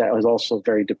course, that was also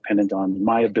very dependent on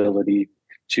my ability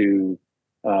to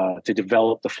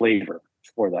develop the flavor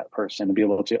for that person and be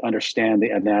able to understand the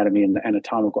anatomy and the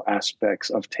anatomical aspects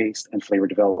of taste and flavor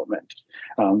development,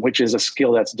 which is a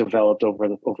skill that's developed over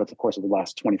the course of the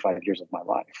last 25 years of my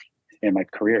life and my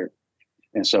career.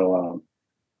 And so,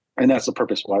 and that's the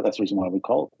purpose why, that's the reason why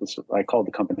I called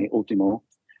the company Ultimo,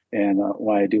 and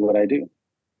why I do what I do.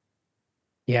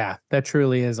 Yeah, that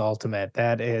truly is ultimate.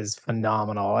 That is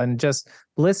phenomenal. And just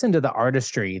listen to the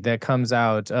artistry that comes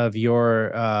out of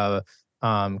your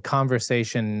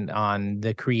conversation on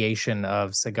the creation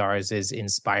of cigars is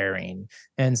inspiring.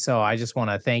 And so I just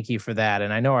want to thank you for that.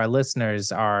 And I know our listeners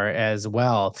are as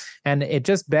well. And it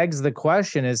just begs the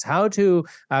question is how do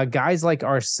guys like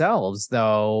ourselves,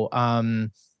 though,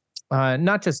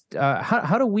 not just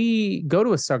how do we go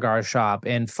to a cigar shop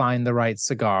and find the right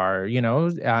cigar? You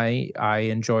know, I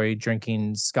enjoy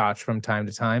drinking scotch from time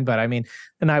to time, but I mean,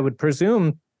 and I would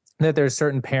presume that there's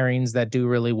certain pairings that do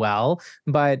really well,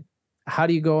 but how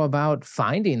do you go about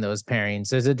finding those pairings?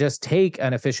 Does it just take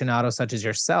an aficionado such as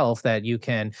yourself that you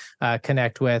can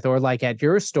connect with, or like at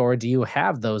your store, do you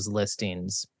have those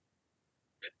listings?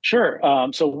 Sure.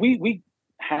 So we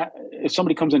if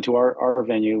somebody comes into our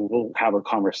venue, we'll have a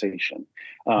conversation.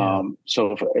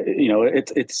 So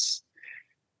if,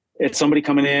 it's somebody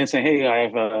coming in and saying, "Hey, I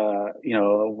have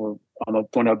I'm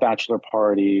going to a bachelor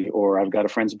party, or I've got a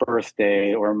friend's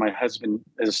birthday, or my husband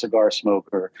is a cigar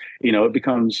smoker." It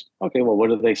becomes okay. Well, what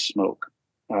do they smoke?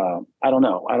 I don't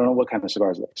know. I don't know what kind of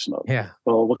cigars they smoke. Yeah.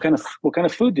 Well, what kind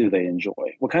of food do they enjoy?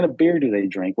 What kind of beer do they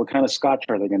drink? What kind of scotch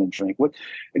are they going to drink?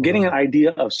 Getting an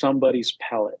idea of somebody's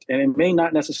palate, and it may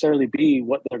not necessarily be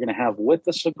what they're going to have with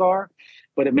the cigar,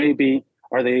 but it may be,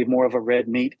 are they more of a red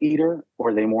meat eater, or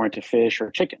are they more into fish or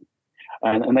chicken?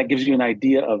 And that gives you an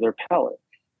idea of their palate.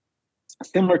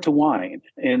 Similar to wine,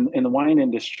 in the wine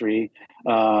industry,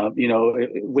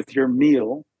 with your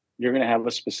meal, you're going to have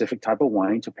a specific type of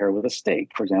wine to pair with a steak.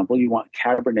 For example, you want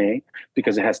Cabernet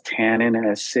because it has tannin and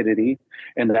acidity,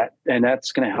 and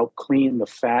that's going to help clean the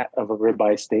fat of a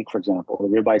ribeye steak. For example, the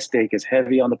ribeye steak is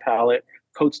heavy on the palate,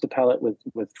 coats the palate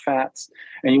with fats,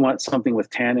 and you want something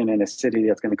with tannin and acidity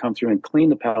that's going to come through and clean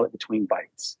the palate between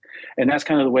bites. And that's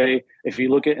kind of the way, if you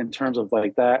look at in terms of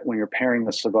like that, when you're pairing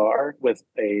the cigar with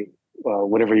a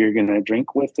whatever you're going to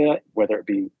drink with it, whether it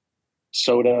be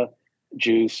soda,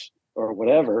 juice, or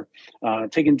whatever,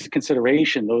 take into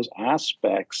consideration those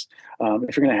aspects.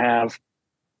 If you're going to have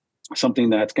something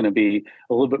that's going to be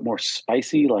a little bit more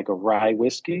spicy, like a rye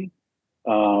whiskey,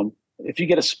 if you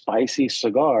get a spicy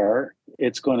cigar,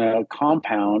 it's going to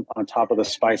compound on top of the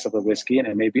spice of the whiskey, and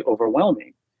it may be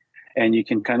overwhelming, and you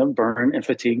can kind of burn and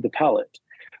fatigue the palate.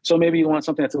 So maybe you want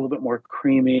something that's a little bit more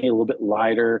creamy, a little bit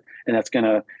lighter, and that's going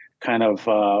to kind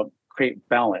of create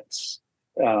balance.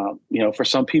 For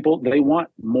some people, they want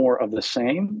more of the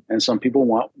same, and some people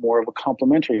want more of a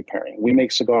complementary pairing. We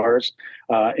make cigars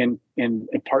in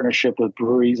partnership with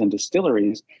breweries and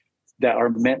distilleries that are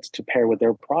meant to pair with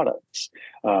their products.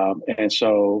 And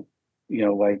so,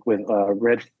 like with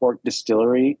Red Fork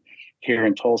Distillery here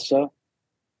in Tulsa,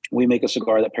 we make a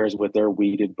cigar that pairs with their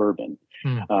wheated bourbon.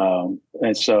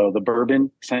 And so the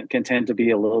bourbon can tend to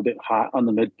be a little bit hot on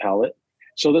the mid palate.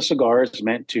 So the cigar is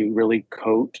meant to really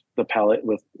coat the palate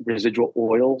with residual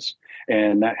oils,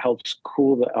 and that helps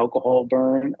cool the alcohol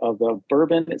burn of the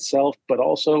bourbon itself. But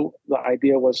also the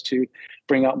idea was to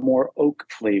bring out more oak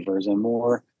flavors and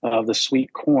more of the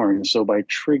sweet corn. So by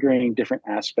triggering different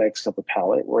aspects of the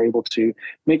palate, we're able to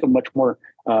make a much more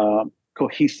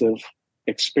cohesive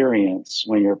experience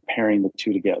when you're pairing the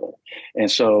two together.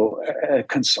 And so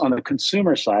on the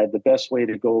consumer side, the best way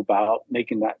to go about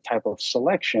making that type of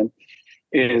selection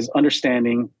is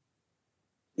understanding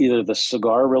either the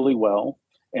cigar really well,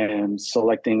 and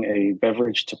selecting a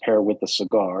beverage to pair with the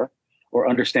cigar, or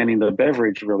understanding the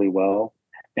beverage really well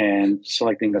and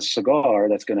selecting a cigar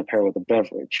that's going to pair with a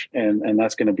beverage. And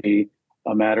that's going to be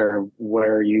a matter of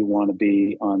where you want to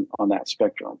be on that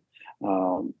spectrum.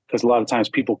 Because a lot of times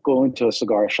people go into a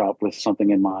cigar shop with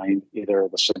something in mind, either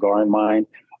the cigar in mind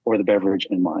or the beverage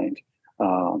in mind.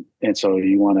 And so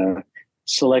you want to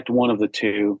select one of the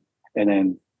two and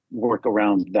then work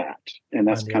around that. And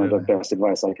that's kind of the best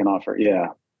advice I can offer. Yeah.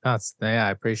 Yeah,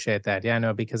 I appreciate that. Yeah,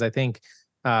 no, because I think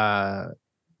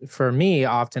for me,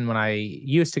 often when I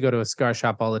used to go to a cigar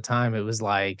shop all the time, it was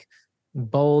like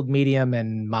bold, medium,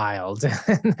 and mild.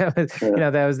 And that was,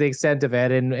 Sure. that was the extent of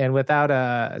it. And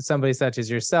without somebody such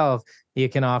as yourself, you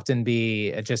can often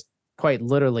be just quite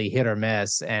literally hit or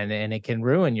miss, and it can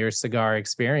ruin your cigar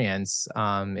experience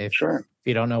if Sure. if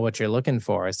you don't know what you're looking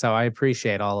for. So I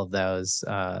appreciate all of those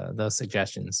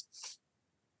suggestions.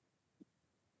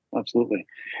 Absolutely.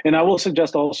 And I will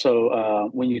suggest also,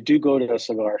 when you do go to a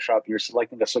cigar shop, you're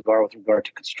selecting a cigar with regard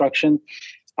to construction.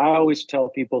 I always tell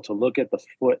people to look at the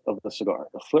foot of the cigar.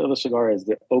 The foot of the cigar is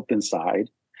the open side,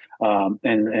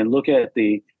 and look at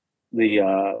the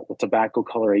tobacco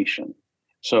coloration.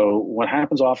 So what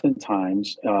happens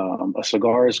oftentimes, a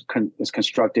cigar is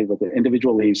constructed with the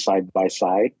individual leaves side by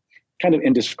side, kind of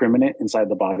indiscriminate inside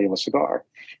the body of a cigar.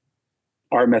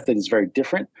 Our method is very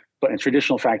different, but in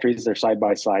traditional factories, they're side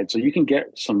by side. So you can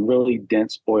get some really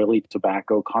dense, oily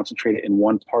tobacco concentrated in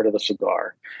one part of the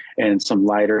cigar and some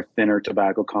lighter, thinner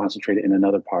tobacco concentrated in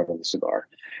another part of the cigar.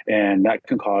 And that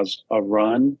can cause a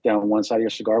run down one side of your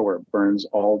cigar where it burns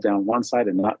all down one side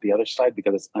and not the other side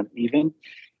because it's uneven,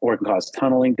 or it can cause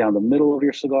tunneling down the middle of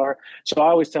your cigar. So I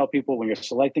always tell people, when you're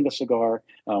selecting a cigar,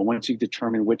 once you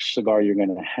determine which cigar you're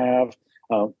going to have,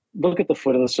 look at the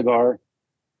foot of the cigar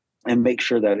and make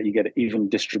sure that you get an even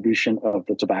distribution of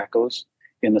the tobaccos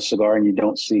in the cigar, and you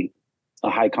don't see a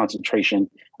high concentration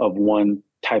of one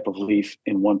type of leaf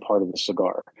in one part of the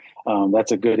cigar.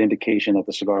 That's a good indication that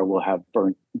the cigar will have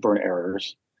burn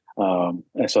errors. And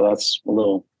so that's a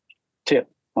little tip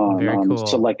on cool.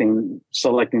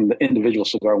 selecting the individual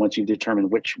cigar once you determine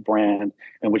which brand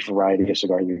and which variety of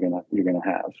cigar you're gonna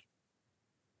have.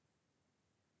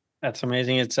 That's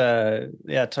amazing. It's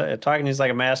talking is like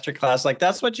a master class. Like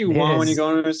that's what you want when you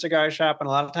go into a cigar shop. And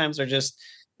a lot of times they're just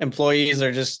employees,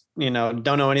 or just, don't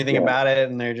know anything about it,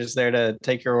 and they're just there to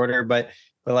take your order. But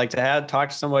like to talk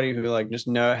to somebody who like just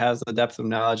has the depth of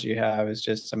knowledge you have is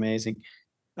just amazing.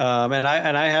 And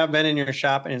I have been in your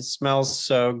shop, and it smells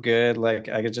so good. Like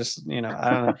I could just, I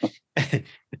don't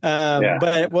know.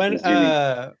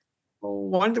 But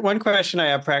one question I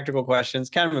have, practical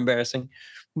questions, kind of embarrassing.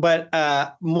 But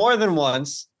more than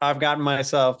once, I've gotten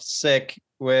myself sick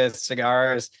with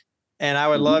cigars, and I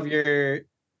would love your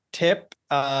tips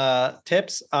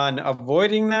on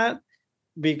avoiding that,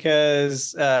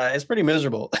 because it's pretty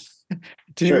miserable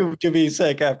to be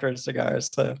sick after cigars.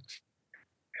 So.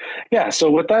 Yeah, so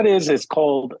what that is, it's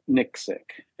called nic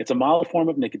sick. It's a mild form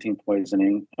of nicotine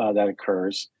poisoning that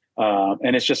occurs,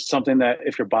 and it's just something that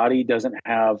if your body doesn't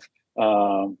have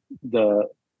the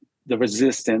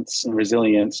resistance and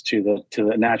resilience to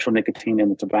the natural nicotine in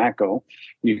the tobacco,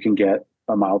 you can get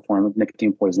a mild form of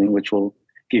nicotine poisoning, which will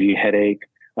give you headache,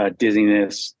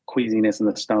 dizziness, queasiness in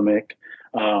the stomach.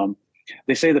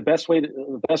 They say the best way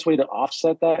to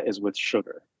offset that is with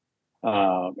sugar.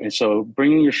 And so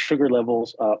bringing your sugar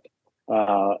levels up,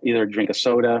 either drink a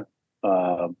soda, put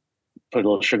a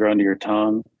little sugar under your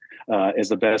tongue, is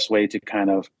the best way to kind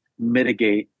of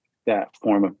mitigate that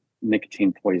form of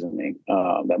nicotine poisoning,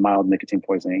 that mild nicotine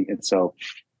poisoning. And so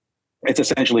it's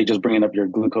essentially just bringing up your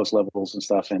glucose levels and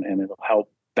stuff, and it'll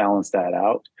help balance that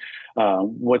out.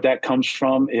 What that comes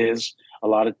from is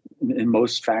in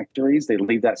most factories, they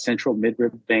leave that central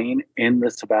midrib vein in the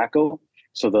tobacco.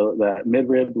 So the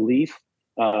midrib leaf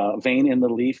vein in the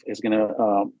leaf is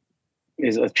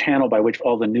a channel by which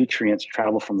all the nutrients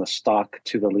travel from the stalk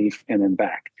to the leaf and then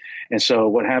back. And so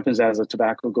what happens as the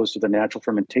tobacco goes through the natural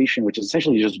fermentation, which is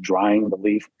essentially just drying the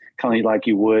leaf, kind of like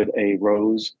you would a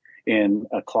rose in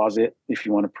a closet if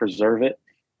you want to preserve it.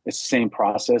 It's the same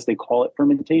process. They call it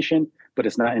fermentation, but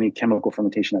it's not any chemical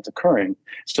fermentation that's occurring.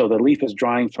 So the leaf is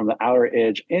drying from the outer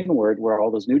edge inward, where all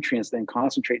those nutrients then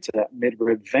concentrate to that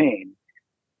midrib vein.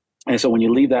 And so when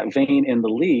you leave that vein in the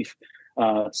leaf,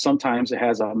 sometimes it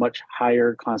has a much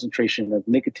higher concentration of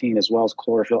nicotine, as well as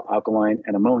chlorophyll, alkaline,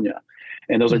 and ammonia.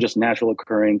 And those are just natural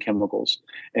occurring chemicals.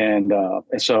 And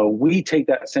so we take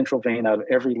that central vein out of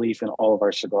every leaf in all of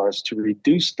our cigars to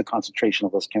reduce the concentration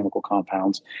of those chemical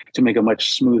compounds, to make a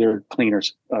much smoother, cleaner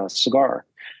cigar.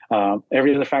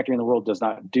 Every other factory in the world does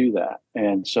not do that.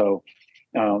 And so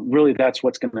Really, that's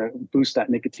what's going to boost that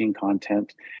nicotine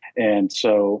content. And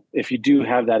so if you do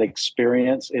have that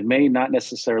experience, it may not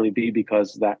necessarily be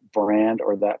because that brand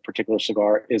or that particular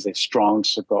cigar is a strong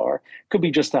cigar. It could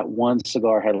be just that one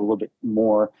cigar had a little bit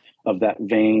more of that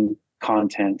vein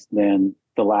content than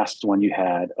the last one you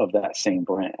had of that same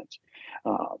brand.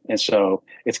 And so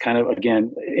it's kind of,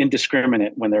 again,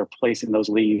 indiscriminate when they're placing those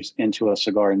leaves into a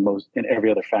cigar in every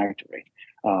other factory.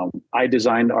 I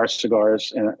designed our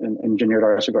cigars and engineered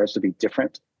our cigars to be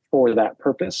different for that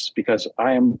purpose, because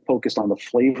I am focused on the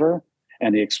flavor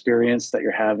and the experience that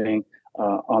you're having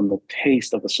on the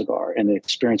taste of the cigar and the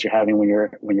experience you're having when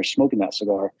you're smoking that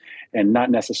cigar, and not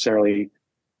necessarily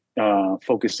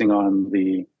focusing on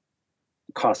the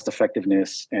cost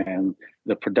effectiveness and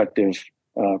the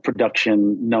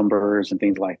production numbers and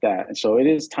things like that. And so it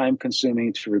is time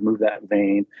consuming to remove that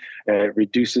vein. It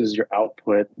reduces your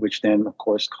output, which then of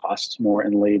course costs more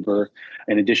in labor,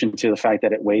 in addition to the fact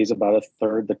that it weighs about a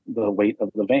third the weight of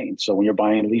the vein. So when you're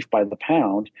buying leaf by the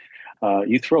pound,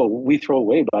 we throw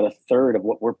away about a third of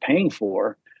what we're paying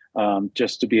for,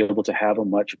 just to be able to have a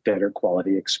much better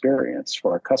quality experience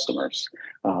for our customers.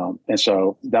 And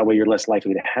so that way you're less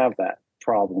likely to have that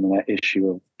problem and that issue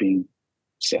of being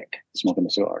sick smoking a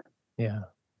cigar. Yeah.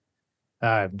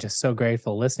 I'm just so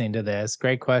grateful listening to this.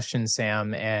 Great question,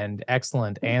 Sam, and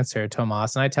excellent answer,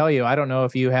 Tomas. And I tell you, I don't know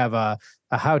if you have a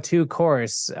how-to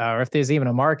course or if there's even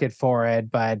a market for it,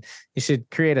 but you should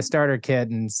create a starter kit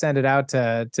and send it out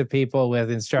to people with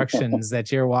instructions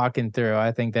that you're walking through.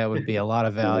 I think that would be a lot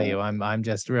of value. I'm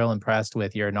just real impressed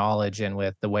with your knowledge and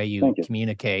with the way you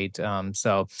communicate.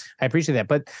 So I appreciate that.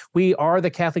 But we are the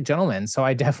Catholic gentlemen, so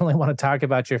I definitely want to talk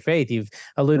about your faith. You've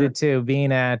alluded to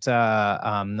being at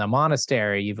a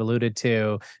monastery. You've alluded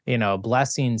to,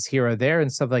 blessings here or there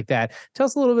and stuff like that. Tell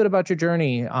us a little bit about your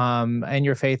journey and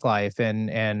your faith life and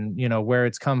where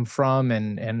it's come from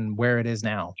and where it is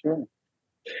now. Sure.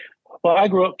 Well, I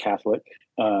grew up Catholic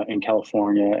in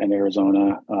California and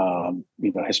Arizona,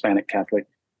 Hispanic Catholic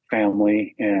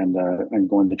family, and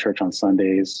going to church on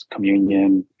Sundays,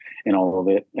 communion, and all of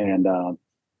it. And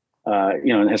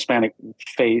in Hispanic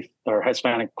faith or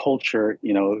Hispanic culture,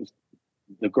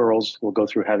 the girls will go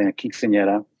through having a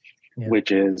quinceañera,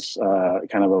 which is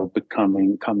kind of a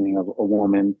coming of a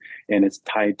woman, and it's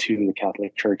tied to the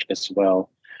Catholic Church as well.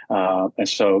 And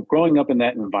so growing up in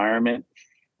that environment,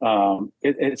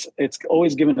 it's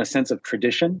always given a sense of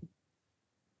tradition.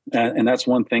 And that's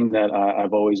one thing that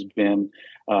I've always been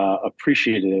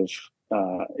appreciative,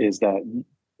 is that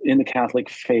in the Catholic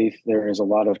faith, there is a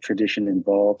lot of tradition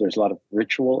involved. There's a lot of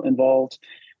ritual involved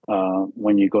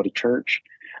when you go to church.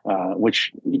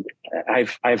 Which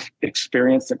I've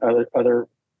experienced in other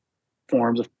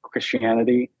forms of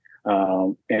Christianity,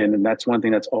 and that's one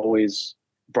thing that's always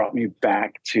brought me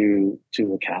back to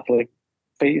the Catholic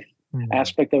faith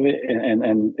aspect of it,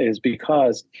 and is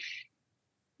because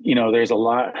there's a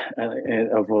lot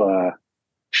of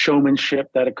showmanship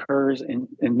that occurs in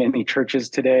many churches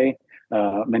today,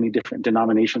 many different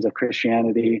denominations of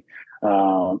Christianity,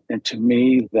 and to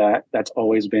me that's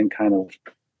always been kind of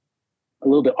a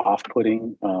little bit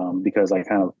off-putting, because I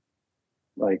kind of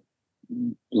like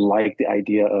the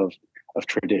idea of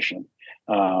tradition.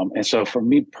 And so for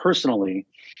me personally,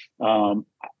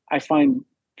 I find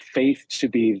faith to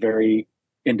be very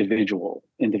individual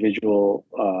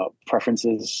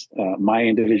preferences. My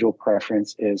individual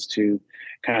preference is to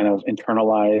kind of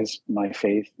internalize my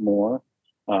faith more,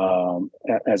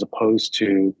 as opposed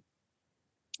to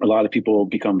a lot of people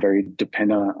become very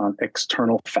dependent on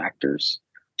external factors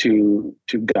to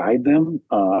guide them.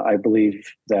 I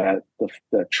believe that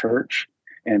the church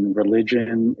and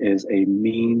religion is a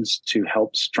means to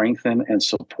help strengthen and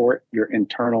support your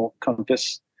internal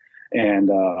compass, and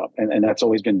that's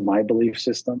always been my belief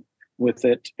system with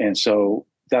it. And so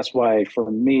that's why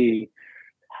for me,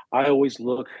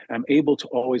 I'm able to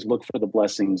always look for the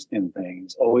blessings in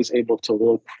things, always able to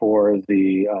look for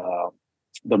the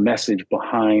message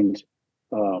behind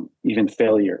even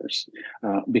failures,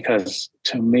 because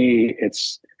to me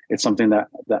it's something that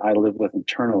I live with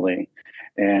internally,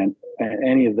 and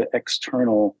any of the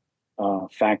external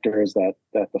factors that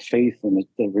the faith and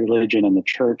the religion and the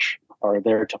church are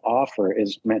there to offer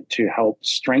is meant to help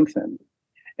strengthen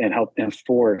and help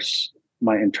enforce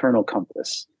my internal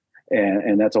compass,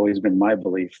 and that's always been my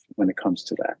belief when it comes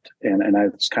to that, and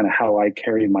that's kind of how I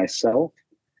carry myself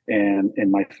and in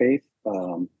my faith,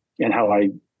 and how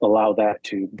I allow that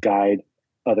to guide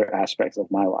other aspects of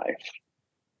my life.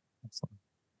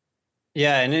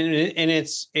 Yeah, and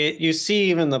you see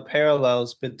even the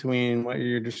parallels between what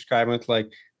you're describing with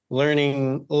like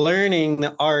learning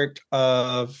the art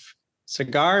of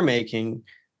cigar making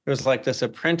there's like this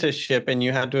apprenticeship, and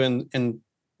you have to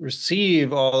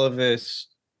receive all of this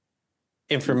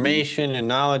information and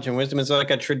knowledge and wisdom. It's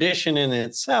like a tradition in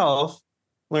itself,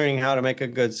 learning how to make a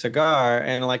good cigar.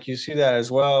 And like you see that as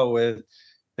well with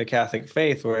the Catholic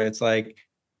faith, where it's like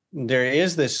there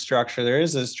is this structure, there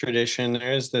is this tradition,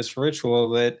 there is this ritual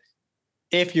that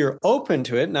if you're open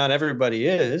to it, not everybody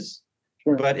is,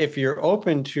 Sure. but if you're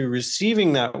open to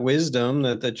receiving that wisdom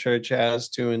that the church has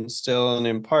to instill and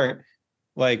impart,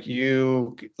 like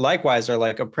you likewise are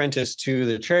like apprentice to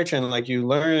the church, and like you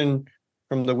learn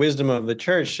from the wisdom of the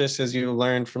church, just as you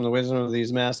learned from the wisdom of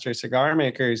these master cigar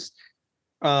makers.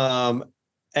 And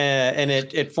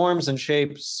it forms and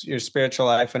shapes your spiritual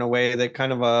life in a way that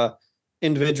kind of a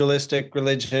individualistic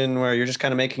religion where you're just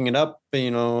kind of making it up,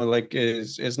 like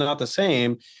is not the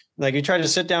same. Like you try to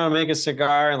sit down and make a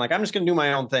cigar and like, I'm just going to do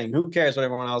my own thing. Who cares what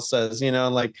everyone else says,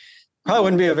 like probably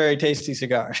wouldn't be a very tasty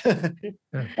cigar.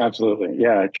 Absolutely.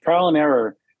 Yeah. Trial and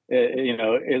error,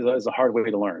 is a hard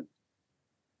way to learn.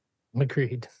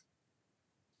 Agreed.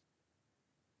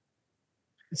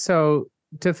 So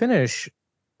to finish,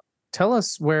 tell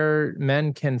us where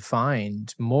men can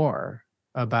find more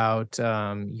about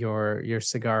your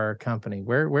cigar company.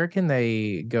 Where can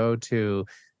they go to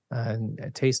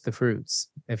taste the fruits,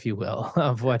 if you will,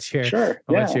 of what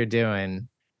you're doing?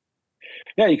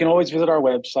 Yeah, you can always visit our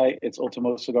website. It's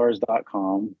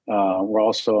ultimocigars.com. We're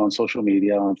also on social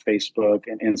media on Facebook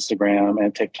and Instagram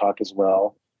and TikTok as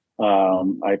well.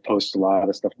 I post a lot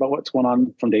of stuff about what's going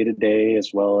on from day to day,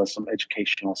 as well as some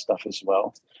educational stuff as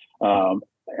well. On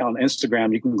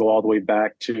Instagram, you can go all the way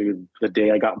back to the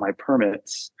day I got my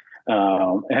permits.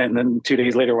 And then 2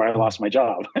 days later where I lost my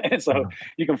job. And so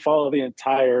you can follow the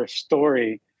entire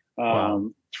story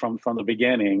from the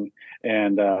beginning.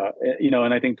 And,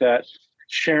 and I think that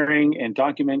sharing and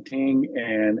documenting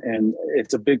and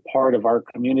it's a big part of our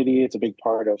community. It's a big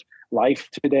part of life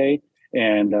today.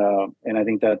 And I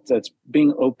think that's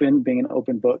being an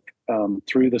open book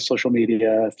through the social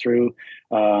media, through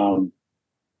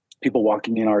people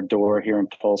walking in our door here in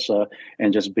Tulsa,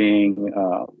 and just being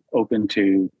open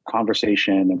to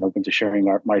conversation and open to sharing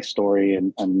my story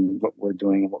and what we're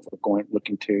doing and what we're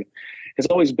looking to. It's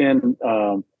always been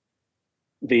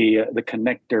the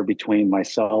connector between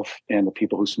myself and the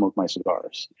people who smoke my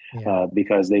cigars,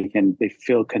 because they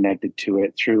feel connected to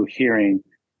it through hearing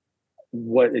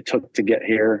what it took to get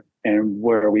here and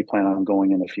where we plan on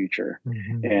going in the future.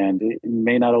 Mm-hmm. And it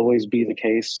may not always be the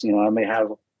case. I may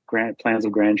have plans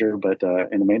of grandeur, but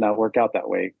and it may not work out that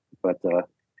way. But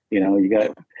you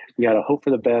got to hope for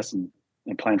the best and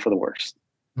plan for the worst.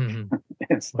 Mm-hmm.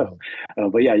 And so,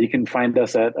 but yeah, you can find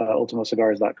us at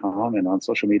ultimocigars.com and on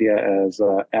social media as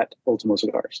at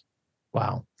ultimocigars.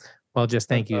 Wow. Well, just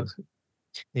thank you.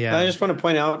 Yeah. I just want to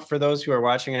point out for those who are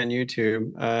watching on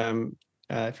YouTube,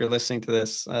 if you're listening to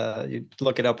this, you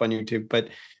look it up on YouTube. But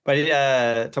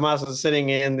Tomas was sitting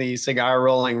in the cigar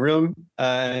rolling room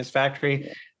in his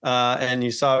factory, and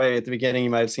you saw it at the beginning. You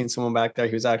might have seen someone back there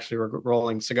who's actually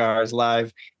rolling cigars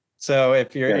live. So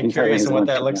if you're curious on what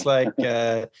that looks like,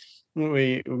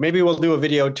 maybe we'll do a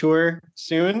video tour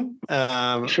soon.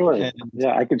 Sure.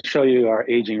 Yeah, I could show you our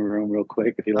aging room real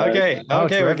quick if you like. Okay.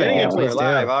 We're getting a tour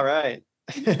live. All right.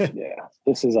 Yeah,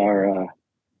 this is our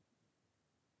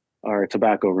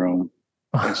tobacco room.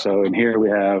 And so in here we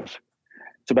have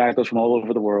tobaccos from all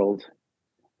over the world,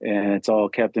 and it's all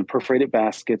kept in perforated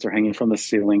baskets or hanging from the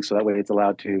ceiling, so that way it's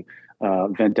allowed to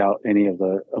vent out any of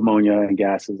the ammonia and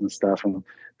gases and stuff. And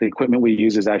the equipment we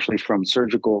use is actually from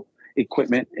surgical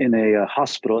equipment in a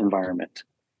hospital environment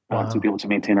to be able to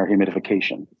maintain our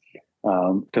humidification.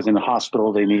 Because in the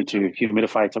hospital, they need to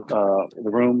humidify the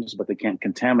rooms, but they can't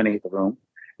contaminate the room.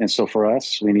 And so for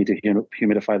us, we need to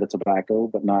humidify the tobacco,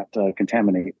 but not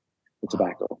contaminate the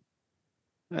tobacco.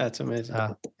 That's amazing.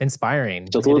 Inspiring.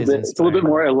 So it's a little bit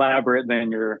more elaborate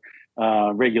than your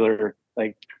regular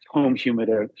like home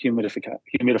humidifier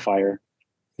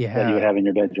that you would have in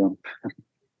your bedroom.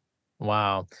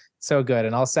 Wow. So good.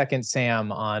 And I'll second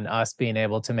Sam on us being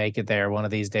able to make it there one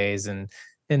of these days and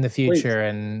in the future.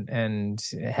 Please. and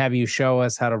have you show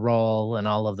us how to roll and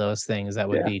all of those things. That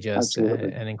would be just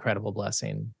an incredible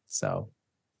blessing. So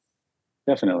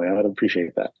definitely. I would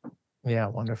appreciate that. Yeah.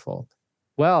 Wonderful.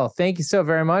 Well, thank you so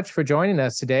very much for joining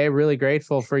us today. Really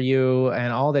grateful for you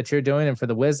and all that you're doing and for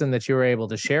the wisdom that you were able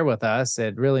to share with us.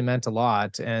 It really meant a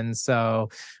lot. And so,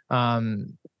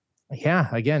 again,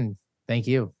 thank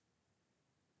you.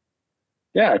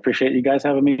 Yeah, I appreciate you guys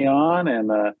having me on,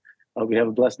 and hope you have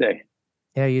a blessed day.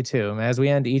 Yeah, you too. As we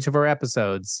end each of our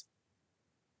episodes,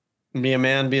 be a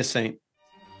man, be a saint.